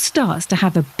all starts to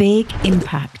have a big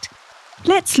impact.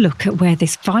 Let's look at where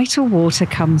this vital water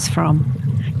comes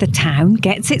from. The town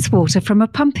gets its water from a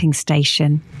pumping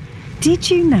station. Did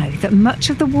you know that much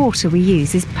of the water we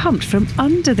use is pumped from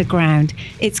under the ground?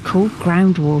 It's called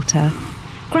groundwater.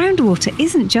 Groundwater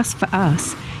isn't just for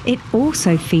us. It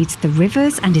also feeds the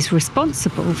rivers and is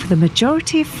responsible for the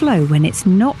majority of flow when it's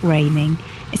not raining,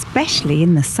 especially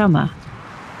in the summer.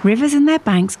 Rivers and their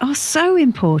banks are so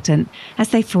important as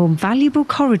they form valuable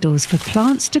corridors for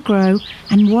plants to grow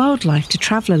and wildlife to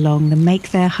travel along and make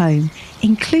their home,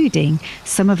 including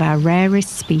some of our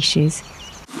rarest species.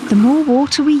 The more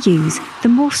water we use, the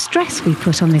more stress we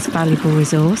put on this valuable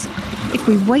resource. If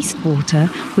we waste water,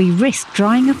 we risk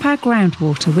drying up our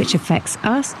groundwater, which affects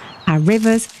us, our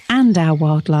rivers and our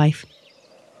wildlife.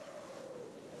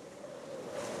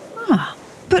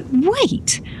 But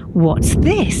wait, what's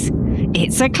this?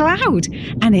 It's a cloud,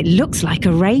 and it looks like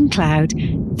a rain cloud.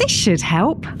 This should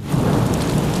help.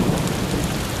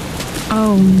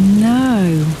 Oh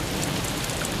no.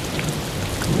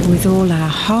 With all our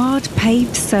hard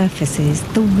paved surfaces,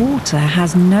 the water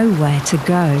has nowhere to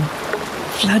go,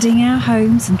 flooding our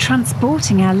homes and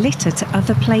transporting our litter to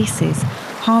other places,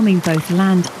 harming both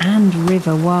land and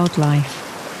river wildlife.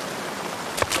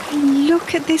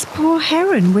 Look at this poor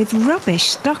heron with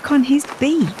rubbish stuck on his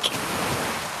beak.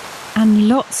 And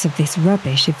lots of this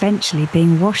rubbish eventually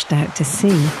being washed out to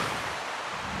sea.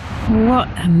 What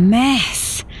a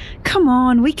mess. Come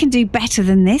on, we can do better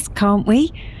than this, can't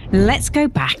we? Let's go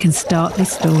back and start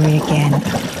this story again.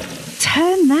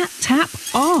 Turn that tap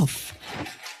off.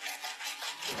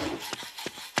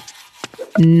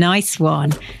 Nice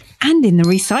one. And in the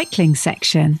recycling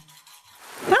section.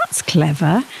 That's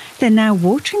clever. They're now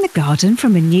watering the garden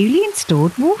from a newly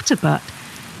installed water butt.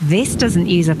 This doesn't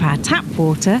use up our tap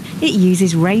water, it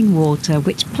uses rainwater,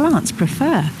 which plants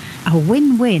prefer. A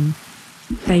win-win.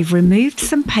 They've removed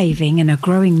some paving and are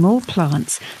growing more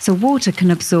plants so water can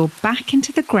absorb back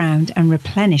into the ground and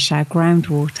replenish our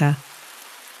groundwater.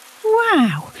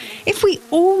 Wow! If we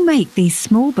all make these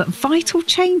small but vital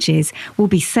changes, we'll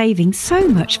be saving so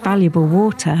much valuable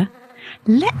water.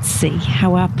 Let's see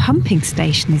how our pumping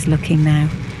station is looking now.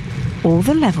 All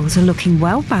the levels are looking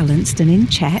well balanced and in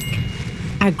check.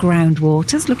 Our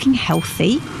groundwater's looking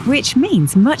healthy, which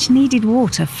means much needed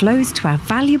water flows to our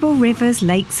valuable rivers,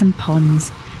 lakes and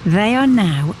ponds. They are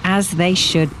now as they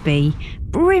should be,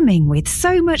 brimming with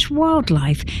so much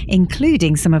wildlife,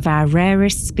 including some of our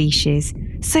rarest species.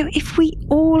 So if we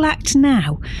all act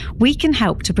now, we can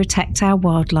help to protect our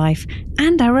wildlife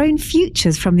and our own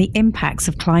futures from the impacts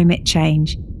of climate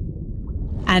change.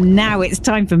 And now it's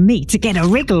time for me to get a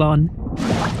wriggle on.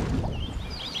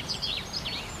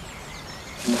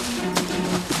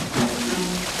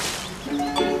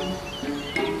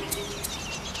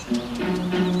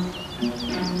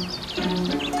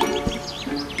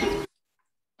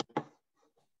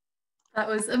 That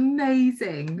was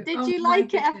amazing. Did you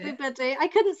like it, everybody? I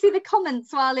couldn't see the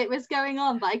comments while it was going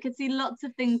on, but I could see lots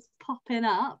of things popping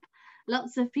up.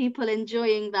 Lots of people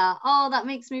enjoying that. Oh, that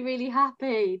makes me really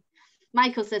happy.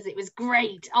 Michael says it was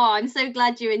great. Oh, I'm so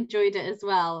glad you enjoyed it as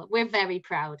well. We're very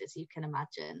proud, as you can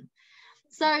imagine.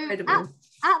 So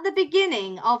at the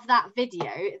beginning of that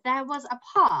video, there was a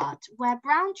part where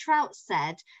brown trout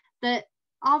said that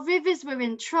our rivers were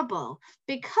in trouble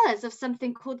because of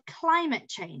something called climate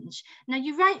change. Now,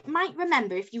 you might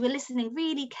remember, if you were listening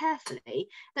really carefully,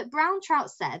 that brown trout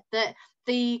said that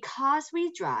the cars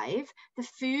we drive, the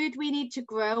food we need to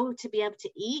grow to be able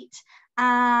to eat,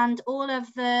 and all of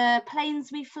the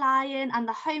planes we fly in and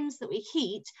the homes that we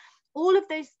heat, all of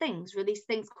those things release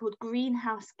things called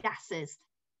greenhouse gases.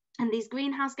 And these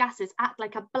greenhouse gases act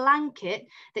like a blanket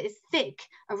that is thick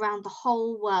around the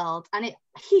whole world, and it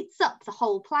heats up the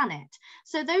whole planet.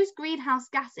 So those greenhouse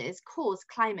gases cause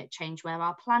climate change, where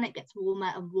our planet gets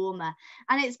warmer and warmer,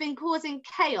 and it's been causing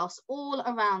chaos all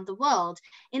around the world.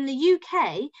 In the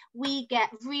UK, we get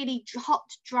really hot,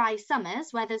 dry summers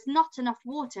where there's not enough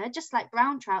water, just like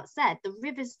brown trout said. The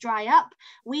rivers dry up,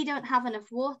 we don't have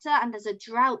enough water, and there's a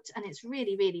drought, and it's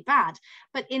really, really bad.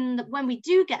 But when we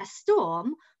do get a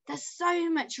storm, there's so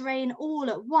much rain all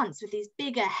at once with these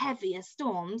bigger, heavier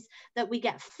storms that we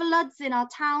get floods in our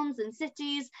towns and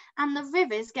cities, and the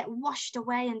rivers get washed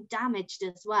away and damaged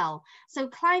as well. So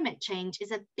climate change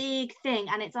is a big thing,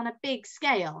 and it's on a big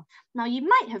scale. Now, you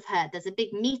might have heard there's a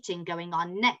big meeting going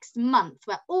on next month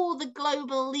where all the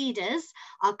global leaders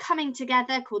are coming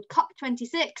together, called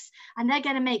COP26, and they're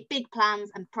going to make big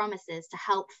plans and promises to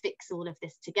help fix all of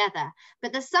this together.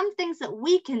 But there's some things that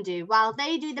we can do while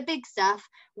they do the big stuff.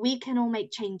 We can all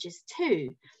make changes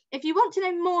too. If you want to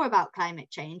know more about climate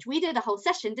change, we did a whole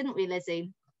session, didn't we,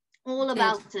 Lizzie? All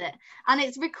about it, and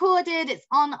it's recorded, it's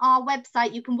on our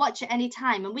website, you can watch it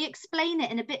anytime, and we explain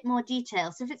it in a bit more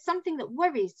detail. So if it's something that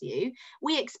worries you,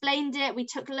 we explained it, we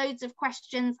took loads of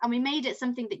questions, and we made it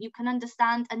something that you can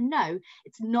understand and know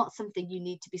it's not something you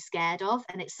need to be scared of,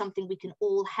 and it's something we can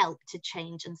all help to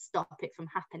change and stop it from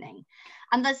happening.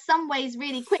 And there's some ways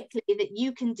really quickly that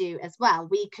you can do as well.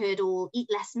 We could all eat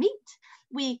less meat.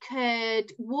 We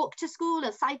could walk to school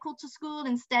or cycle to school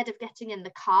instead of getting in the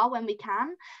car when we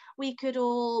can. We could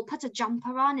all put a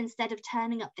jumper on instead of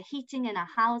turning up the heating in our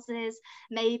houses.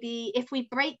 Maybe if we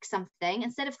break something,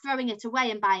 instead of throwing it away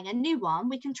and buying a new one,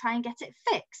 we can try and get it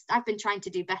fixed. I've been trying to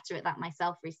do better at that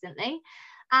myself recently.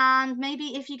 And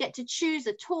maybe if you get to choose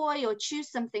a toy or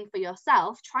choose something for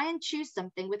yourself, try and choose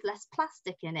something with less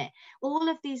plastic in it. All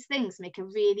of these things make a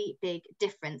really big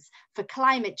difference for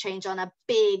climate change on a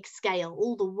big scale,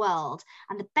 all the world.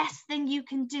 And the best thing you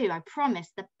can do, I promise,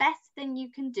 the best thing you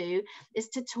can do is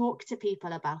to talk to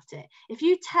people about it. If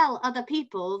you tell other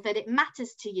people that it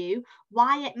matters to you,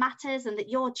 why it matters, and that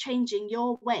you're changing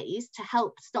your ways to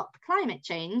help stop climate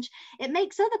change, it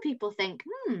makes other people think,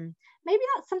 maybe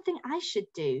that's something I should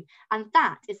do. And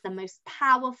that is the most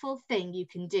powerful thing you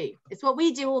can do. It's what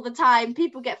we do all the time.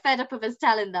 People get fed up of us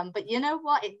telling them, but you know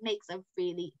what? It makes a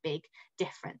really big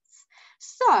difference.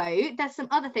 So there's some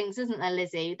other things, isn't there,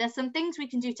 Lizzie? There's some things we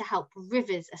can do to help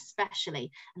rivers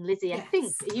especially. And Lizzie, yes. I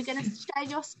think, are you going to share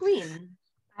your screen?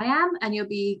 I am, and you'll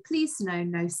be pleased to know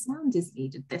no sound is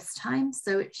needed this time,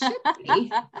 so it should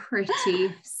be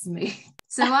pretty smooth.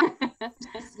 So our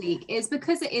this week is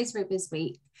because it is Rivers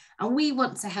Week and we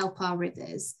want to help our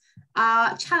rivers.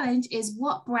 Our challenge is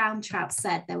what Brown Trout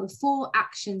said. There were 4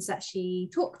 actions that she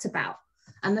talked about.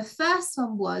 And the first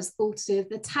one was all to do with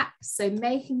the taps. So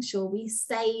making sure we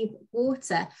save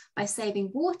water. By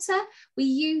saving water, we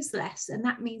use less, and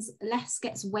that means less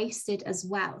gets wasted as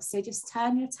well. So just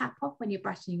turn your tap off when you're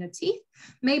brushing your teeth.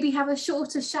 Maybe have a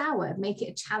shorter shower, make it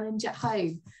a challenge at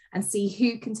home, and see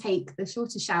who can take the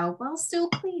shorter shower while still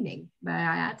cleaning, may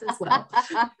I add as well.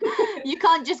 You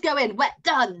can't just go in, wet,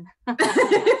 done.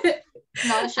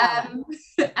 Not a shower.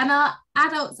 And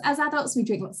as adults, we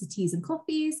drink lots of teas and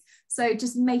coffees. So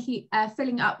just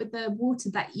filling it up with the water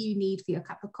that you need for your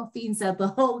cup of coffee instead of the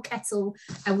whole kettle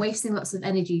and wasting lots of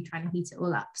energy trying to heat it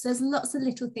all up. So there's lots of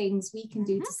little things we can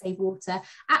do to save water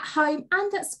at home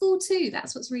and at school too.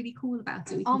 That's what's really cool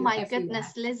about it. Oh my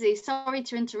goodness, Lizzie, sorry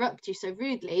to interrupt you so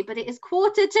rudely, but it is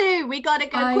 1:45. We got to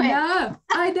go quick.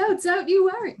 I know. Don't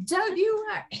you worry.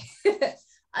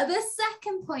 The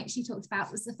second point she talked about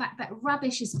was the fact that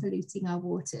rubbish is polluting our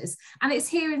waters, and it's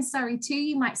here in Surrey too.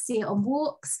 You might see it on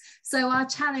walks. So our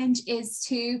challenge is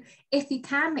to, if you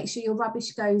can, make sure your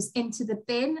rubbish goes into the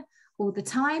bin all the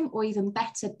time, or even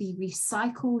better, be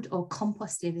recycled or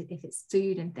composted if it's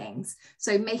food and things.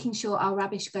 So making sure our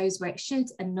rubbish goes where it should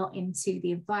and not into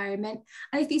the environment.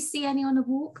 And if you see any on a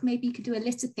walk, maybe you could do a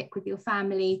litter pick with your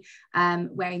family,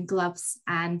 wearing gloves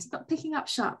and not picking up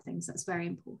sharp things. That's very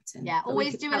important. Yeah,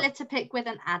 always do a litter pick with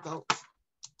an adult.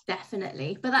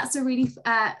 Definitely. But that's a really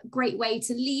great way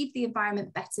to leave the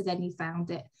environment better than you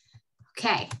found it.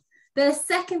 Okay. The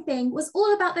second thing was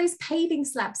all about those paving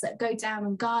slabs that go down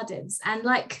on gardens. And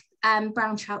like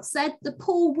Brown Trout said, the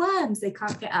poor worms, they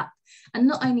can't get up. And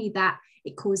not only that,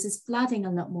 it causes flooding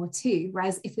a lot more too.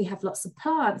 Whereas if we have lots of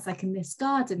plants, like in this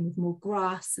garden with more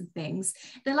grass and things,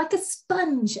 they're like a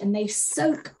sponge and they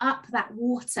soak up that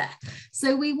water.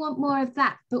 So we want more of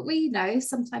that. But we know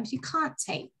sometimes you can't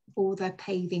take all the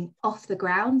paving off the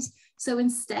ground. So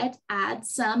instead add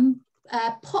some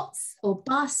pots or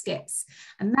baskets,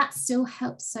 and that still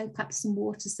helps soak up some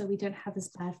water so we don't have as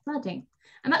bad flooding.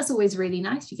 And that's always really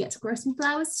nice. You get to grow some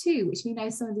flowers too, which we know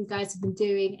some of you guys have been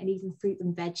doing, and even fruit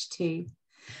and veg too.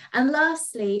 And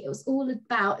lastly, it was all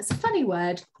about, it's a funny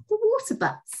word, the water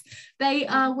butts. They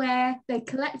are where they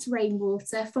collect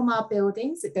rainwater from our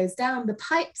buildings. It goes down the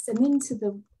pipes and into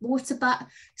the water butt.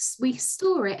 We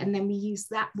store it, and then we use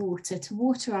that water to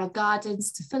water our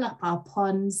gardens, to fill up our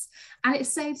ponds, and it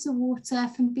saves the water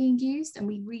from being used, and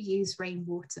we reuse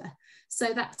rainwater.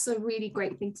 So that's a really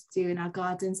great thing to do in our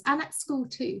gardens and at school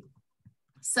too.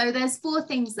 So there's 4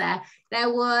 things there.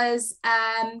 There was,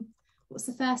 what's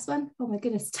the first one? Oh my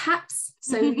goodness, taps.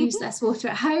 So use less water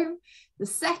at home. The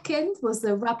second was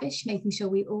the rubbish, making sure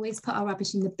we always put our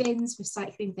rubbish in the bins,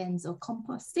 recycling bins or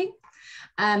composting.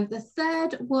 The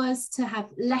third was to have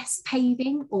less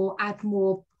paving or add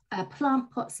more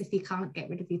plant pots if you can't get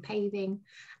rid of your paving.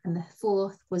 And the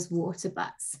fourth was water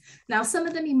butts. Now, some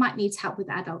of them you might need help with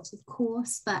adults, of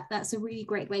course, but that's a really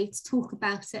great way to talk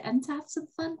about it and to have some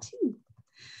fun too.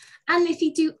 And if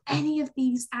you do any of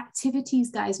these activities,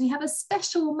 guys, we have a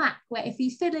special map where if you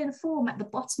fill in a form at the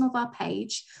bottom of our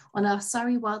page on our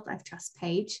Surrey Wildlife Trust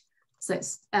page, so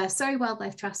it's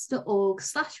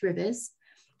surreywildlifetrust.org/rivers,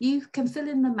 you can fill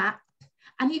in the map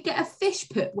and you get a fish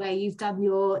put where you've done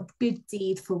your good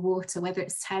deed for water, whether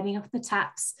it's turning off the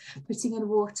taps, putting in a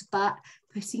water butt,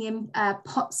 putting in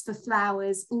pots for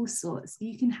flowers, all sorts.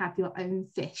 You can have your own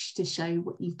fish to show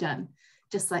what you've done,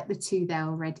 just like the 2 there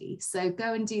already. So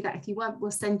go and do that if you want.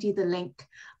 We'll send you the link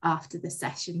after the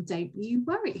session. Don't you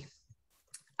worry.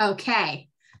 Okay,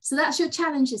 so that's your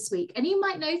challenge this week. And you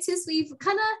might notice we've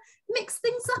kind of mixed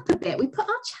things up a bit. We put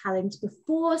our challenge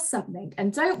before something,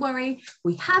 and don't worry,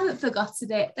 we haven't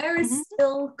forgotten it. There is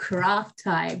still craft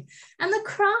time. And the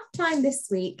craft time this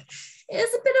week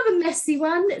is a bit of a messy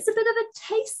one. It's a bit of a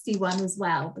tasty one as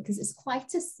well, because it's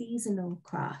quite a seasonal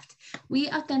craft. We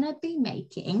are going to be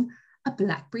making a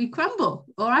blackberry crumble,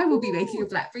 or I will be making a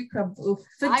blackberry crumble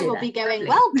for dinner. I will be going,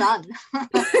 well done.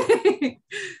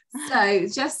 So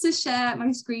just to share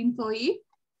my screen for you,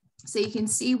 so you can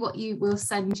see what you will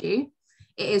send you.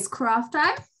 It is craft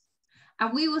time,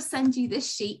 and we will send you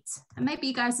this sheet. And maybe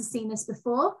you guys have seen this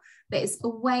before, but it's a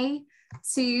way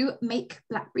to make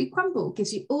blackberry crumble. It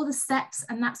gives you all the steps,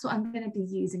 and that's what I'm going to be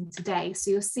using today. So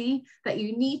you'll see that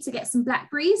you need to get some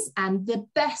blackberries, and the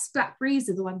best blackberries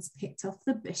are the ones picked off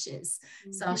the bushes.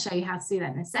 So I'll show you how to do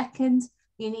that in a second.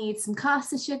 You need some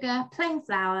caster sugar, plain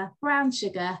flour, brown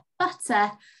sugar,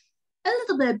 butter, a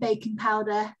little bit of baking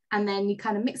powder, and then you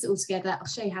kind of mix it all together. I'll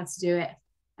show you how to do it.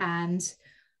 And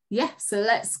yeah, so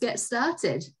let's get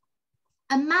started.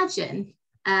 Imagine,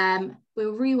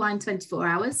 we'll rewind 24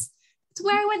 hours to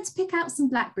where I went to pick out some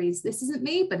blackberries. This isn't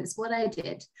me, but it's what I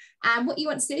did. And what you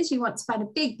want to do is you want to find a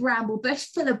big bramble bush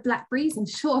full of blackberries. I'm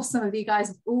sure some of you guys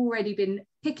have already been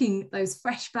picking those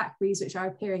fresh blackberries, which are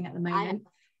appearing at the moment.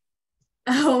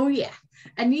 Oh yeah.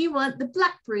 And you want the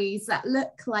blackberries that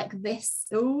look like this.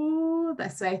 Oh,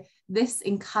 that's way. This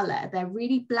in color. They're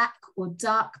really black or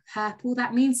dark purple.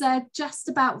 That means they're just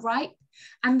about ripe.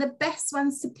 And the best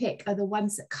ones to pick are the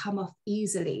ones that come off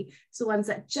easily. So ones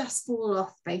that just fall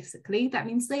off, basically. That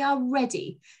means they are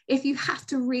ready. If you have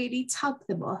to really tug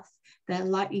them off, they're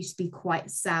likely to be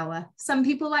quite sour. Some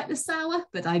people like the sour,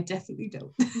 but I definitely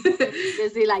don't.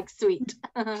 Lizzie likes sweet.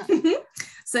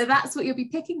 So that's what you'll be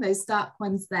picking, those dark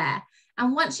ones there.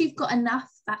 And once you've got enough,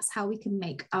 that's how we can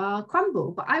make our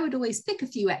crumble. But I would always pick a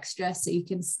few extra so you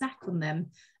can snack on them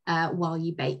while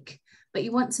you bake. But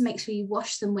you want to make sure you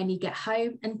wash them when you get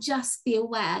home, and just be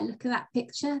aware, look at that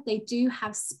picture, they do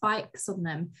have spikes on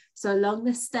them. So along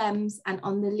the stems and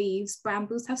on the leaves,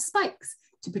 brambles have spikes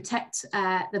to protect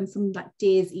them from like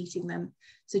deers eating them.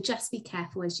 So just be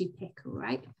careful as you pick, all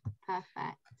right?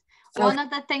 Perfect. One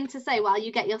other thing to say while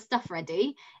you get your stuff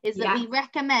ready is that we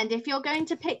recommend, if you're going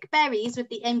to pick berries with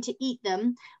the aim to eat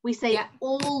them, we say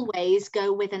always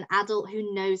go with an adult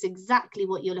who knows exactly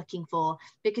what you're looking for.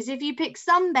 Because if you pick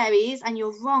some berries and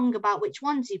you're wrong about which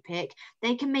ones you pick,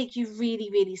 they can make you really,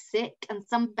 really sick. And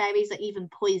some berries are even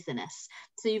poisonous.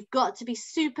 So you've got to be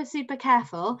super, super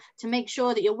careful to make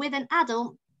sure that you're with an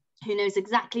adult who knows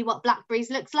exactly what blackberries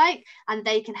looks like, and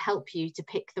they can help you to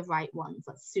pick the right ones.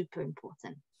 That's super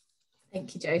important.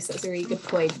 Thank you, Joe. That's a really good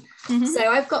point. So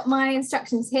I've got my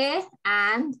instructions here,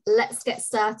 and let's get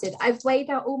started. I've weighed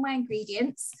out all my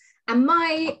ingredients, and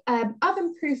my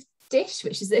oven-proof dish,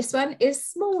 which is this one, is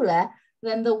smaller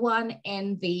than the one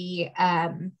in the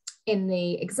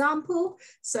example.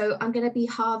 So I'm going to be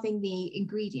halving the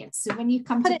ingredients. So when you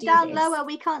come put it down lower,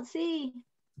 we can't see.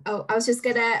 Oh, I was just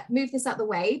going to move this out the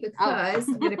way because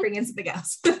I'm going to bring in something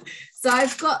else. So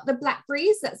I've got the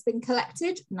blackberries that's been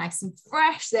collected, nice and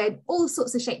fresh. They're all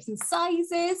sorts of shapes and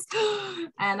sizes.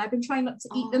 And I've been trying not to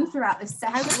eat them throughout this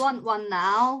session. I want one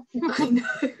now. I know.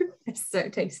 It's so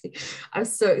tasty. I'm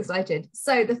so excited.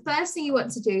 So the first thing you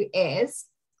want to do is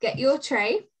get your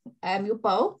tray, your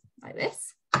bowl like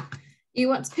this. You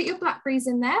want to put your blackberries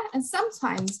in there, and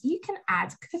sometimes you can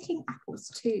add cooking apples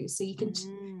too. So you can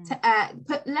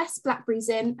put less blackberries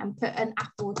in and put an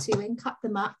apple or two in, cut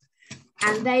them up,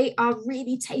 and they are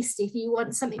really tasty. If you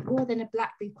want something more than a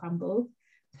blackberry crumble,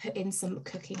 put in some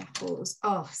cooking apples.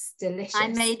 Oh, it's delicious. I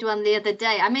made one the other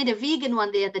day. I made a vegan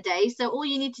one the other day. So all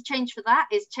you need to change for that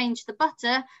is change the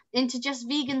butter into just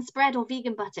vegan spread or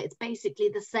vegan butter. It's basically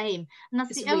the same. And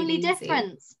that's the only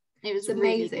difference. It was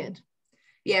really good.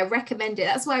 Yeah, recommend it.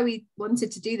 That's why we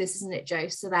wanted to do this, isn't it, Jo?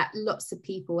 So that lots of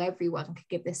people, everyone could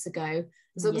give this a go,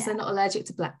 as long as they're not allergic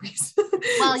to blackberries.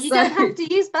 Well, you don't have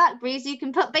to use blackberries. You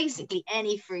can put basically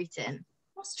any fruit in.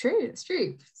 That's true. It's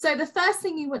true. So the first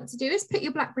thing you want to do is put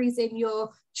your blackberries in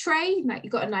your tray. Now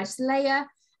you've got a nice layer,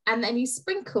 and then you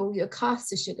sprinkle your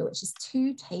caster sugar, which is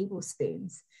 2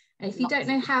 tablespoons. And if you don't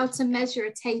know how to measure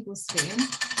a tablespoon,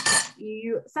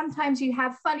 sometimes you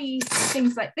have funny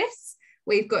things like this,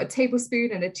 where you've got a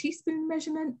tablespoon and a teaspoon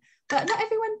measurement, but not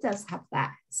everyone does have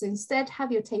that. So instead,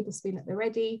 have your tablespoon at the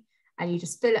ready, and you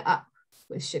just fill it up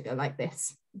with sugar like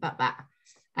this, about that,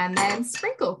 and then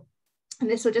sprinkle. And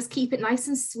this will just keep it nice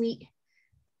and sweet,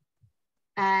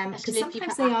 because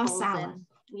sometimes they are sour.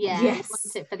 Yeah, yes. You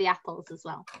want it for the apples as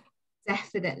well.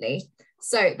 Definitely.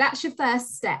 So that's your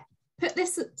first step. Put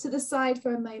this to the side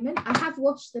for a moment. I have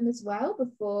washed them as well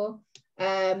before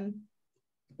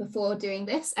doing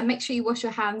this, and make sure you wash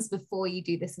your hands before you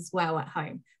do this as well at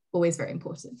home. Always very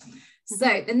important.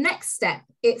 So the next step,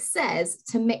 it says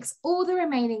to mix all the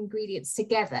remaining ingredients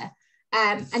together.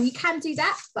 And you can do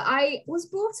that, but I was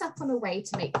brought up on a way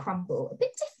to make crumble a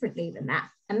bit differently than that.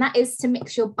 And that is to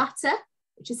mix your butter,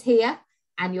 which is here,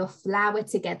 and your flour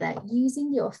together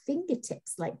using your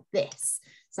fingertips like this.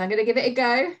 So I'm going to give it a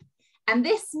go. And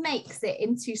this makes it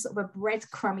into sort of a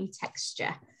breadcrumby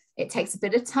texture. It takes a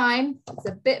bit of time. It's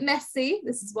a bit messy.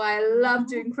 This is why I love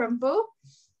doing crumble.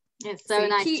 It's so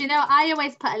nice. You know, I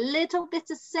always put a little bit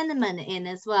of cinnamon in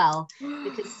as well,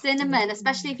 because cinnamon,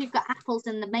 especially if you've got apples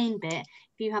in the main bit,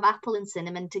 if you have apple and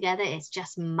cinnamon together, it's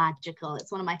just magical.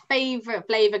 It's one of my favorite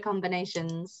flavor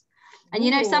combinations. And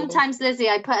you know, sometimes, Lizzie,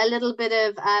 I put a little bit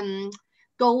of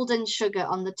golden sugar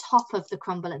on the top of the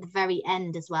crumble at the very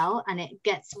end as well, and it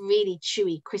gets really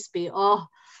chewy, crispy. Oh,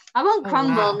 I want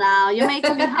crumble now. You're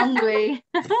making me hungry.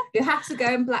 You have to go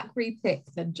and blackberry pick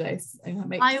then, Joyce.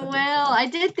 I will. I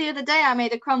did the other day. I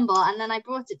made a crumble, and then I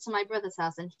brought it to my brother's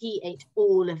house, and he ate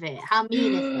all of it. How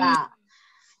mean is that?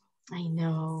 I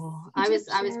know. I was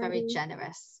very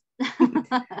generous.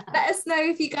 Let us know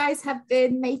if you guys have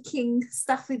been making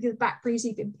stuff with your blackberries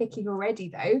you've been picking already,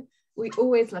 though. We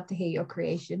always love to hear your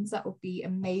creations. That would be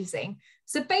amazing.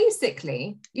 So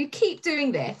basically, you keep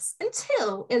doing this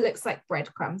until it looks like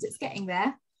breadcrumbs. It's getting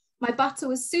there. My butter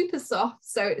was super soft,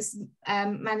 so it's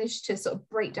managed to sort of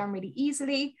break down really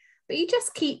easily. But you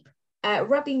just keep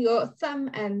rubbing your thumb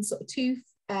and sort of 2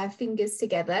 fingers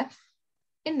together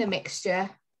in the mixture,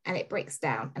 and it breaks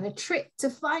down. And the trick to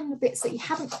find the bits that you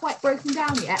haven't quite broken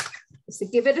down yet is to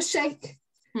give it a shake.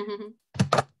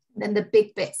 Then the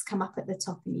big bits come up at the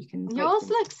top, and you can. Yours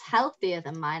looks healthier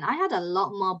than mine. I had a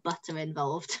lot more butter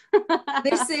involved.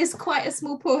 This is quite a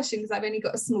small portion because I've only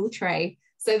got a small tray.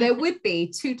 So there would be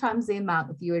 2 times the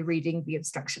amount if you were reading the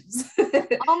instructions.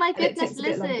 Oh my goodness,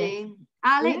 Lizzie.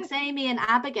 Alex, Amy and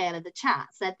Abigail in the chat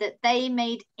said that they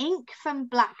made ink from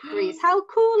blackberries. How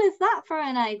cool is that for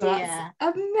an idea?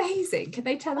 That's amazing. Can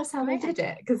they tell us how they did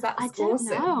it? Because that's awesome.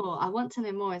 I don't know. I want to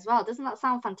know more as well. Doesn't that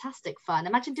sound fantastic fun?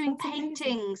 Imagine doing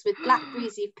paintings with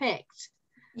blackberries you've picked.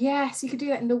 Yes, you could do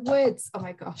that in the woods. Oh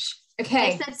my gosh.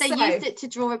 Okay. They said they used it to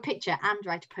draw a picture and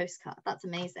write a postcard. That's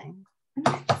amazing.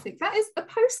 Amazing. That is a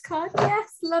postcard.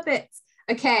 Yes, love it.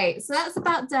 Okay, so that's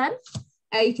about done.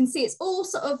 You can see it's all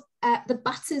sort of, the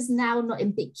butter's now not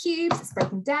in big cubes, it's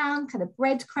broken down, kind of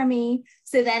breadcrumby.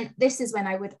 So then this is when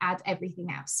I would add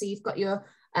everything else. So you've got your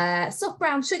soft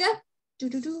brown sugar,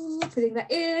 putting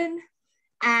that in,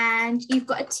 and you've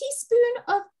got a teaspoon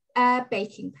of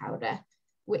baking powder,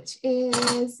 which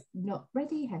is not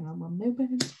ready. Hang on one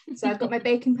moment. So I've got my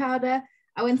baking powder.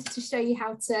 I wanted to show you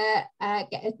how to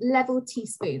get a level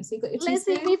teaspoon. So you've got your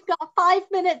teaspoon. Lizzie, we've got 5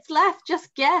 minutes left.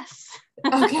 Just guess.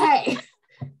 Okay.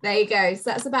 There you go.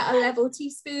 So that's about a level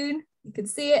teaspoon. You can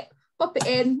see it. Pop it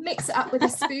in. Mix it up with a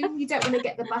spoon. You don't want to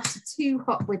get the butter too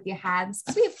hot with your hands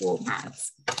because we have warm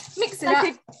hands. Mix it up.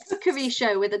 Like a cookery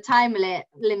show with a time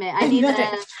limit. I need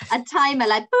a timer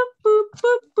like boop, boop,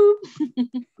 boop,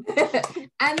 boop.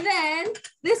 And then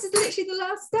this is literally the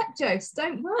last step, Jose.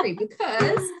 Don't worry,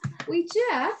 because we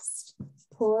just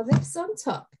pour this on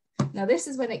top. Now this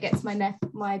is when it gets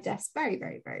my desk very,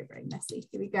 very, very, very messy.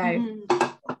 Here we go.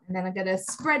 And then I'm going to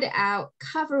spread it out,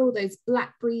 cover all those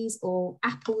blackberries or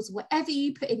apples, whatever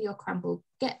you put in your crumble,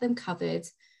 get them covered.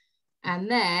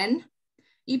 And then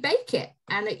you bake it.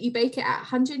 And you bake it at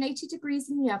 180 degrees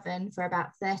in the oven for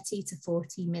about 30 to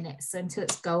 40 minutes, so until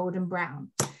it's golden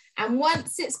brown. And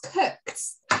once it's cooked,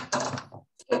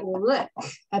 It will look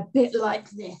a bit like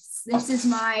this. This is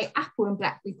my apple and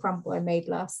blackberry crumble I made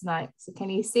last night. So can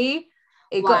you see?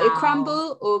 It got a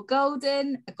crumble or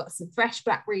golden. I've got some fresh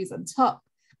blackberries on top.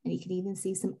 And you can even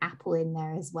see some apple in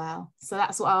there as well. So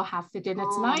that's what I'll have for dinner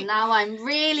tonight. Now I'm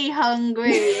really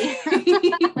hungry.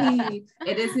 It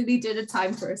is going to be dinner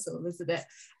time for us all, isn't it?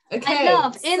 Okay, I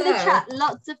love in the chat,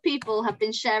 lots of people have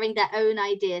been sharing their own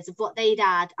ideas of what they'd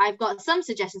add. I've got some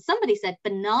suggestions. Somebody said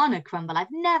banana crumble.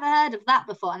 I've never heard of that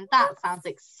before, and that sounds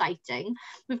exciting.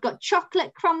 We've got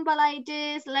chocolate crumble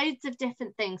ideas, loads of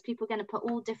different things. People are going to put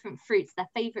all different fruits, their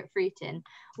favorite fruit in.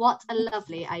 What a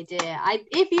lovely idea.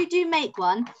 If you do make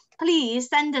one, please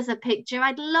send us a picture.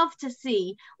 I'd love to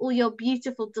see all your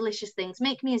beautiful, delicious things.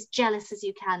 Make me as jealous as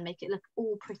you can. Make it look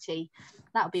all pretty.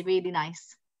 That would be really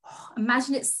nice.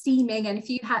 Imagine it steaming, and if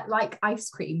you had like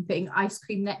ice cream, putting ice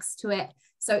cream next to it,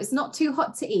 so it's not too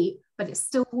hot to eat, but it's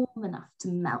still warm enough to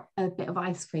melt a bit of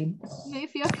ice cream. Move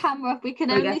your camera up, we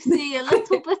can only see a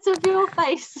little bit of your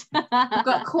face. I've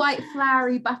got quite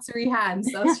floury, buttery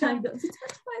hands, so I was trying not to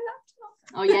touch my laptop.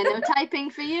 Oh yeah, no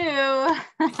typing for you.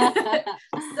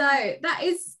 So that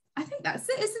is, I think that's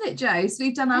it, isn't it, Jo? So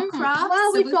we've done our craft.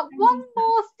 Well, we've got one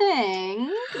more thing,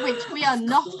 which we are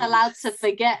not allowed to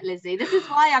forget, Lizzie. This is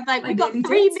why I'm like, we've got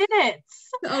 3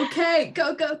 minutes. Okay,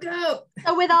 go.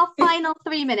 So with our final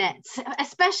 3 minutes,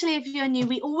 especially if you're new,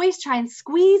 we always try and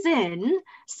squeeze in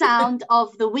sound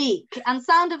of the week. And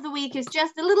sound of the week is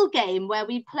just a little game where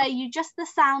we play you just the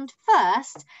sound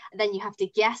first, and then you have to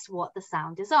guess what the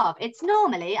sound is of. It's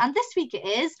normally, and this week it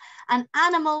is, an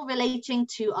animal relating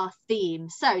to our theme.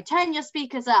 So turn your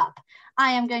speakers up.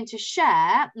 I am going to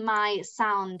share my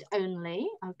sound only,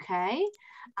 okay?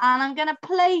 And I'm going to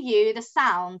play you the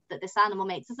sound that this animal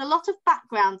makes. There's a lot of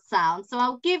background sound, so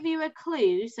I'll give you a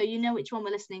clue so you know which one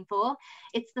we're listening for.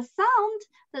 It's the sound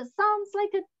that sounds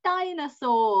like a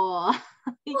dinosaur.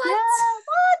 What? Yeah,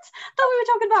 what? Thought we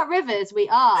were talking about rivers. We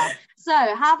are. So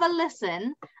have a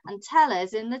listen and tell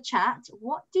us in the chat,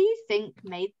 what do you think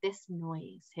made this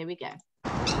noise? Here we go.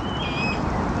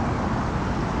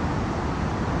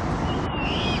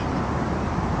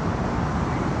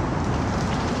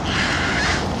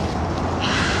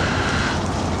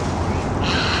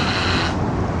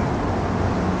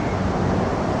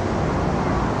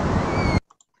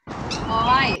 All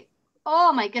right.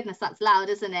 Oh my goodness, that's loud,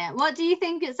 isn't it? What do you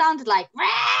think it sounded like?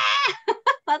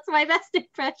 That's my best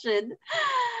impression.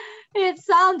 It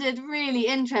sounded really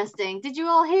interesting. Did you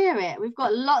all hear it? We've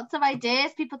got lots of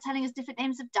ideas, people telling us different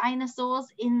names of dinosaurs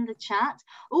in the chat.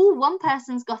 Oh, one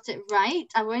person's got it right.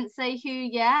 I won't say who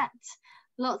yet.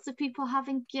 Lots of people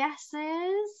having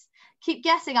guesses. Keep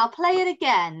guessing. I'll play it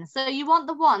again. So you want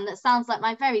the one that sounds like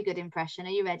my very good impression.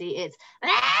 Are you ready? It's...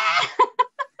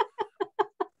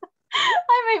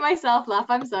 I make myself laugh,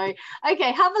 I'm sorry.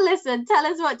 Okay, have a listen. Tell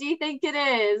us, what do you think it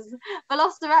is?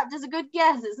 Velociraptor's a good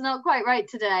guess. It's not quite right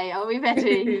today. Are we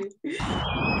ready?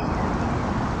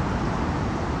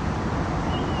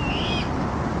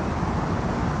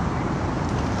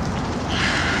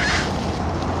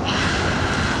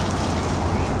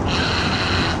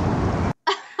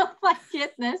 My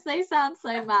goodness, they sound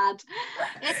so mad.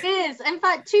 It is. In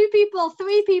fact,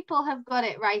 3 people have got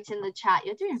it right in the chat.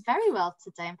 You're doing very well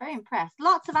today. I'm very impressed.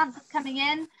 Lots of answers coming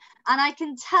in, and I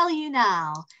can tell you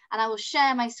now, and I will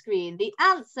share my screen. The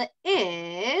answer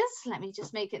is, let me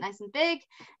just make it nice and big.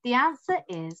 The answer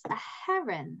is a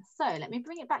heron. So let me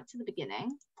bring it back to the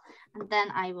beginning, and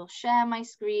then I will share my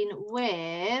screen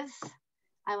with...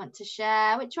 I want to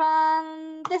share which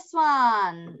one? This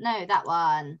one. No, that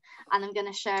one. And I'm going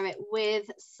to share it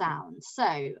with sound.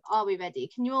 So are we ready?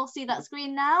 Can you all see that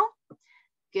screen now?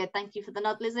 Good. Thank you for the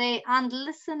nod, Lizzie. And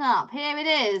listen up. Here it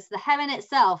is. The heron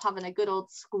itself having a good old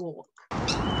squawk.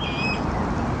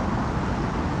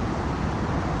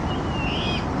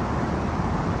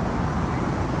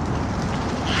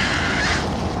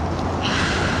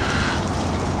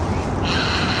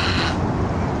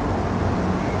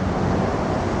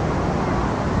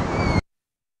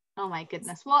 Oh my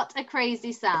goodness, what a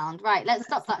crazy sound. Right, let's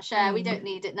stop that share. We don't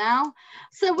need it now.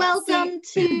 So well done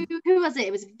to, who was it?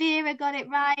 It was Vera got it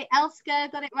right.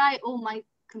 Elska got it right. Oh, my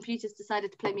computer's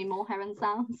decided to play me more heron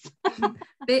sounds.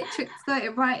 Beatrix got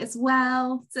it right as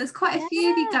well. So there's quite a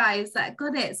few of you guys that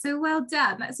got it. So well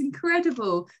done. That's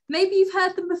incredible. Maybe you've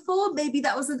heard them before. Maybe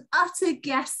that was an utter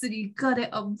guess and you got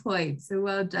it on point. So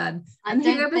well done. And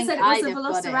whoever said it was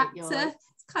a velociraptor,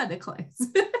 kind of close.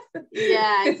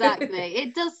 Yeah, exactly.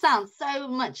 It does sound so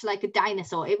much like a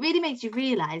dinosaur. It really makes you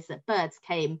realize that birds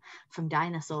came from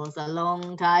dinosaurs a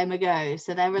long time ago,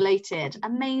 so they're related.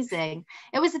 Amazing.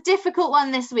 It was a difficult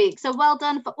one this week, so well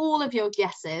done for all of your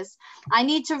guesses. I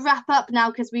need to wrap up now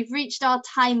because we've reached our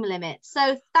time limit,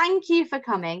 so thank you for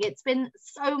coming. It's been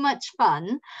so much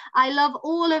fun. I love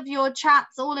all of your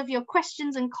chats, all of your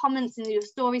questions and comments and your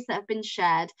stories that have been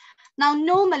shared. Now,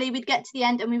 normally we'd get to the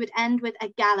end and we would end with a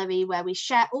gallery where we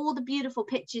share all the beautiful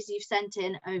pictures you've sent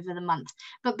in over the month.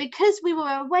 But because we were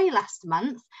away last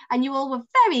month and you all were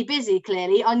very busy,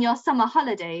 clearly, on your summer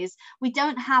holidays, we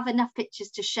don't have enough pictures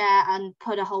to share and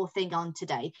put a whole thing on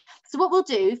today. So what we'll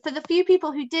do, for the few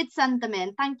people who did send them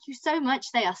in, thank you so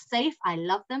much. They are safe. I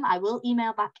love them. I will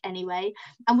email back anyway,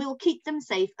 and we will keep them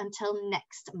safe until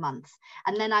next month.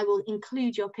 And then I will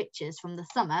include your pictures from the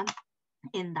summer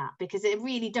in that, because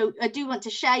I do want to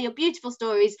share your beautiful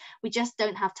stories. We just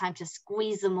don't have time to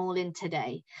squeeze them all in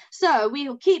today. So we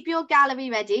will keep your gallery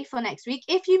ready for next week.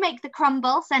 If you make the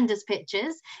crumble, send us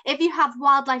pictures. If you have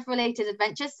wildlife related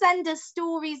adventures, send us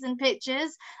stories and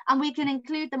pictures, and we can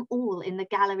include them all in the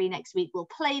gallery next week. We'll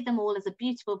play them all as a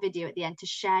beautiful video at the end to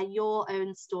share your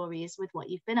own stories with what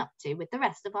you've been up to with the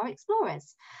rest of our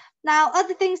explorers. Now,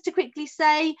 other things to quickly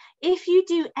say, if you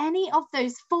do any of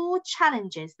those 4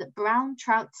 challenges that brown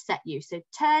trout set you, so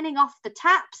turning off the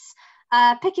taps,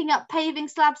 picking up paving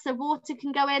slabs so water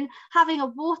can go in, having a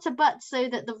water butt so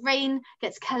that the rain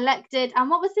gets collected, and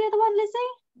what was the other one,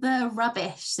 Lizzie? The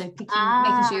rubbish, so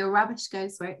making sure your rubbish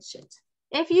goes where it should.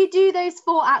 If you do those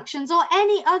 4 actions or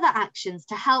any other actions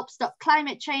to help stop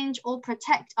climate change or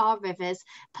protect our rivers,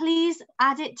 please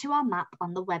add it to our map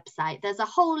on the website. There's a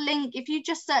whole link. If you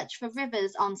just search for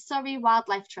rivers on Surrey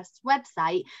Wildlife Trust's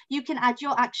website, you can add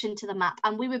your action to the map,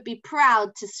 and we would be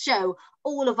proud to show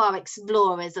all of our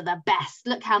explorers are the best.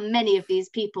 Look how many of these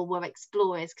people were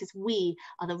explorers, because we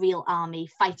are the real army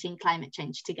fighting climate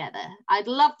change together. I'd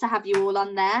love to have you all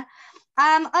on there.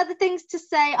 Other things to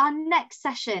say, our next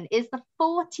session is the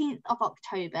 14th of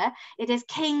October. It is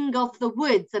King of the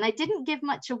Woods, and I didn't give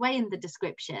much away in the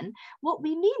description. What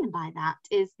we mean by that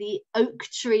is the oak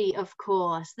tree, of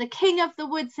course. The King of the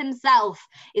Woods himself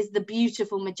is the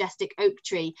beautiful, majestic oak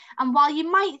tree. And while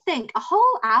you might think a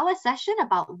whole hour session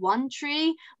about one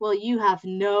tree, well, you have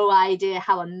no idea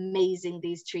how amazing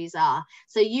these trees are.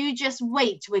 So you just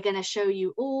wait. We're going to show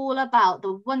you all about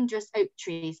the wondrous oak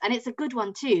trees. And it's a good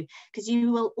one too, because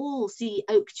you will all see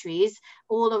oak trees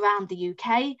all around the UK,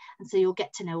 and so you'll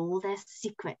get to know all their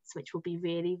secrets, which will be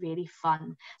really, really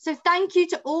fun. So thank you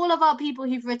to all of our people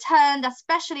who've returned,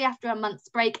 especially after a month's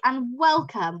break, and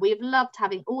welcome. We've loved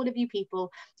having all of you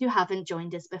people who haven't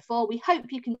joined us before. We hope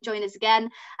you can join us again,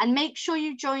 and make sure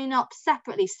you join up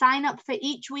separately. Sign up for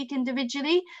each week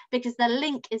individually, because the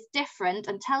link is different,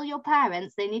 and tell your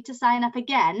parents they need to sign up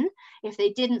again if they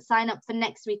didn't sign up for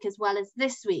next week as well as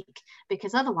this week,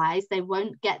 because otherwise they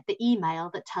won't get the email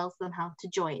that tells them how to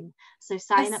join. So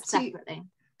sign up separately.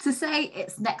 To say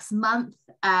it's next month,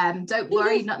 don't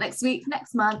worry, not next week,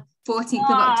 next month, 14th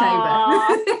of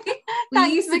October.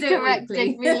 Thanks for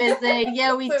correcting me, Lizzie.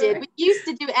 Yeah, we did. We used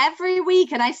to do every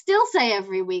week, and I still say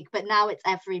every week, but now it's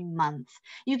every month.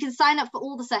 You can sign up for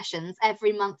all the sessions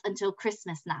every month until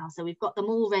Christmas now, so we've got them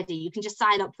all ready. You can just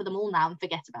sign up for them all now and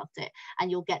forget about it, and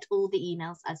you'll get all the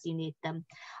emails as you need them.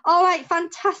 All right,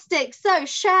 fantastic. So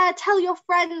share, tell your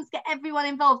friends, get everyone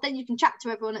involved. Then you can chat to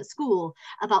everyone at school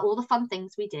about all the fun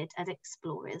things we did at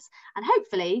Explorers, and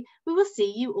hopefully we will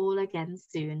see you all again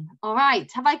soon. All right,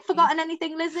 have I forgotten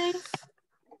anything, Lizzie?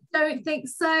 Don't think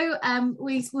so.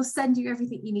 We will send you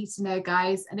everything you need to know,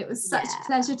 guys, and it was such a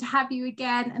pleasure to have you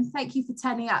again, and thank you for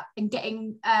turning up and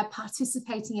getting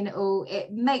participating in it all.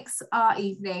 It makes our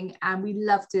evening, and we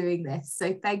love doing this,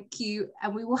 so thank you,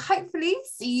 and we will hopefully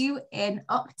see you in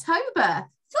October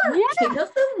for King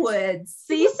of the Woods.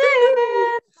 See you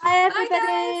soon. Bye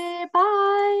everybody.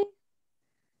 Bye.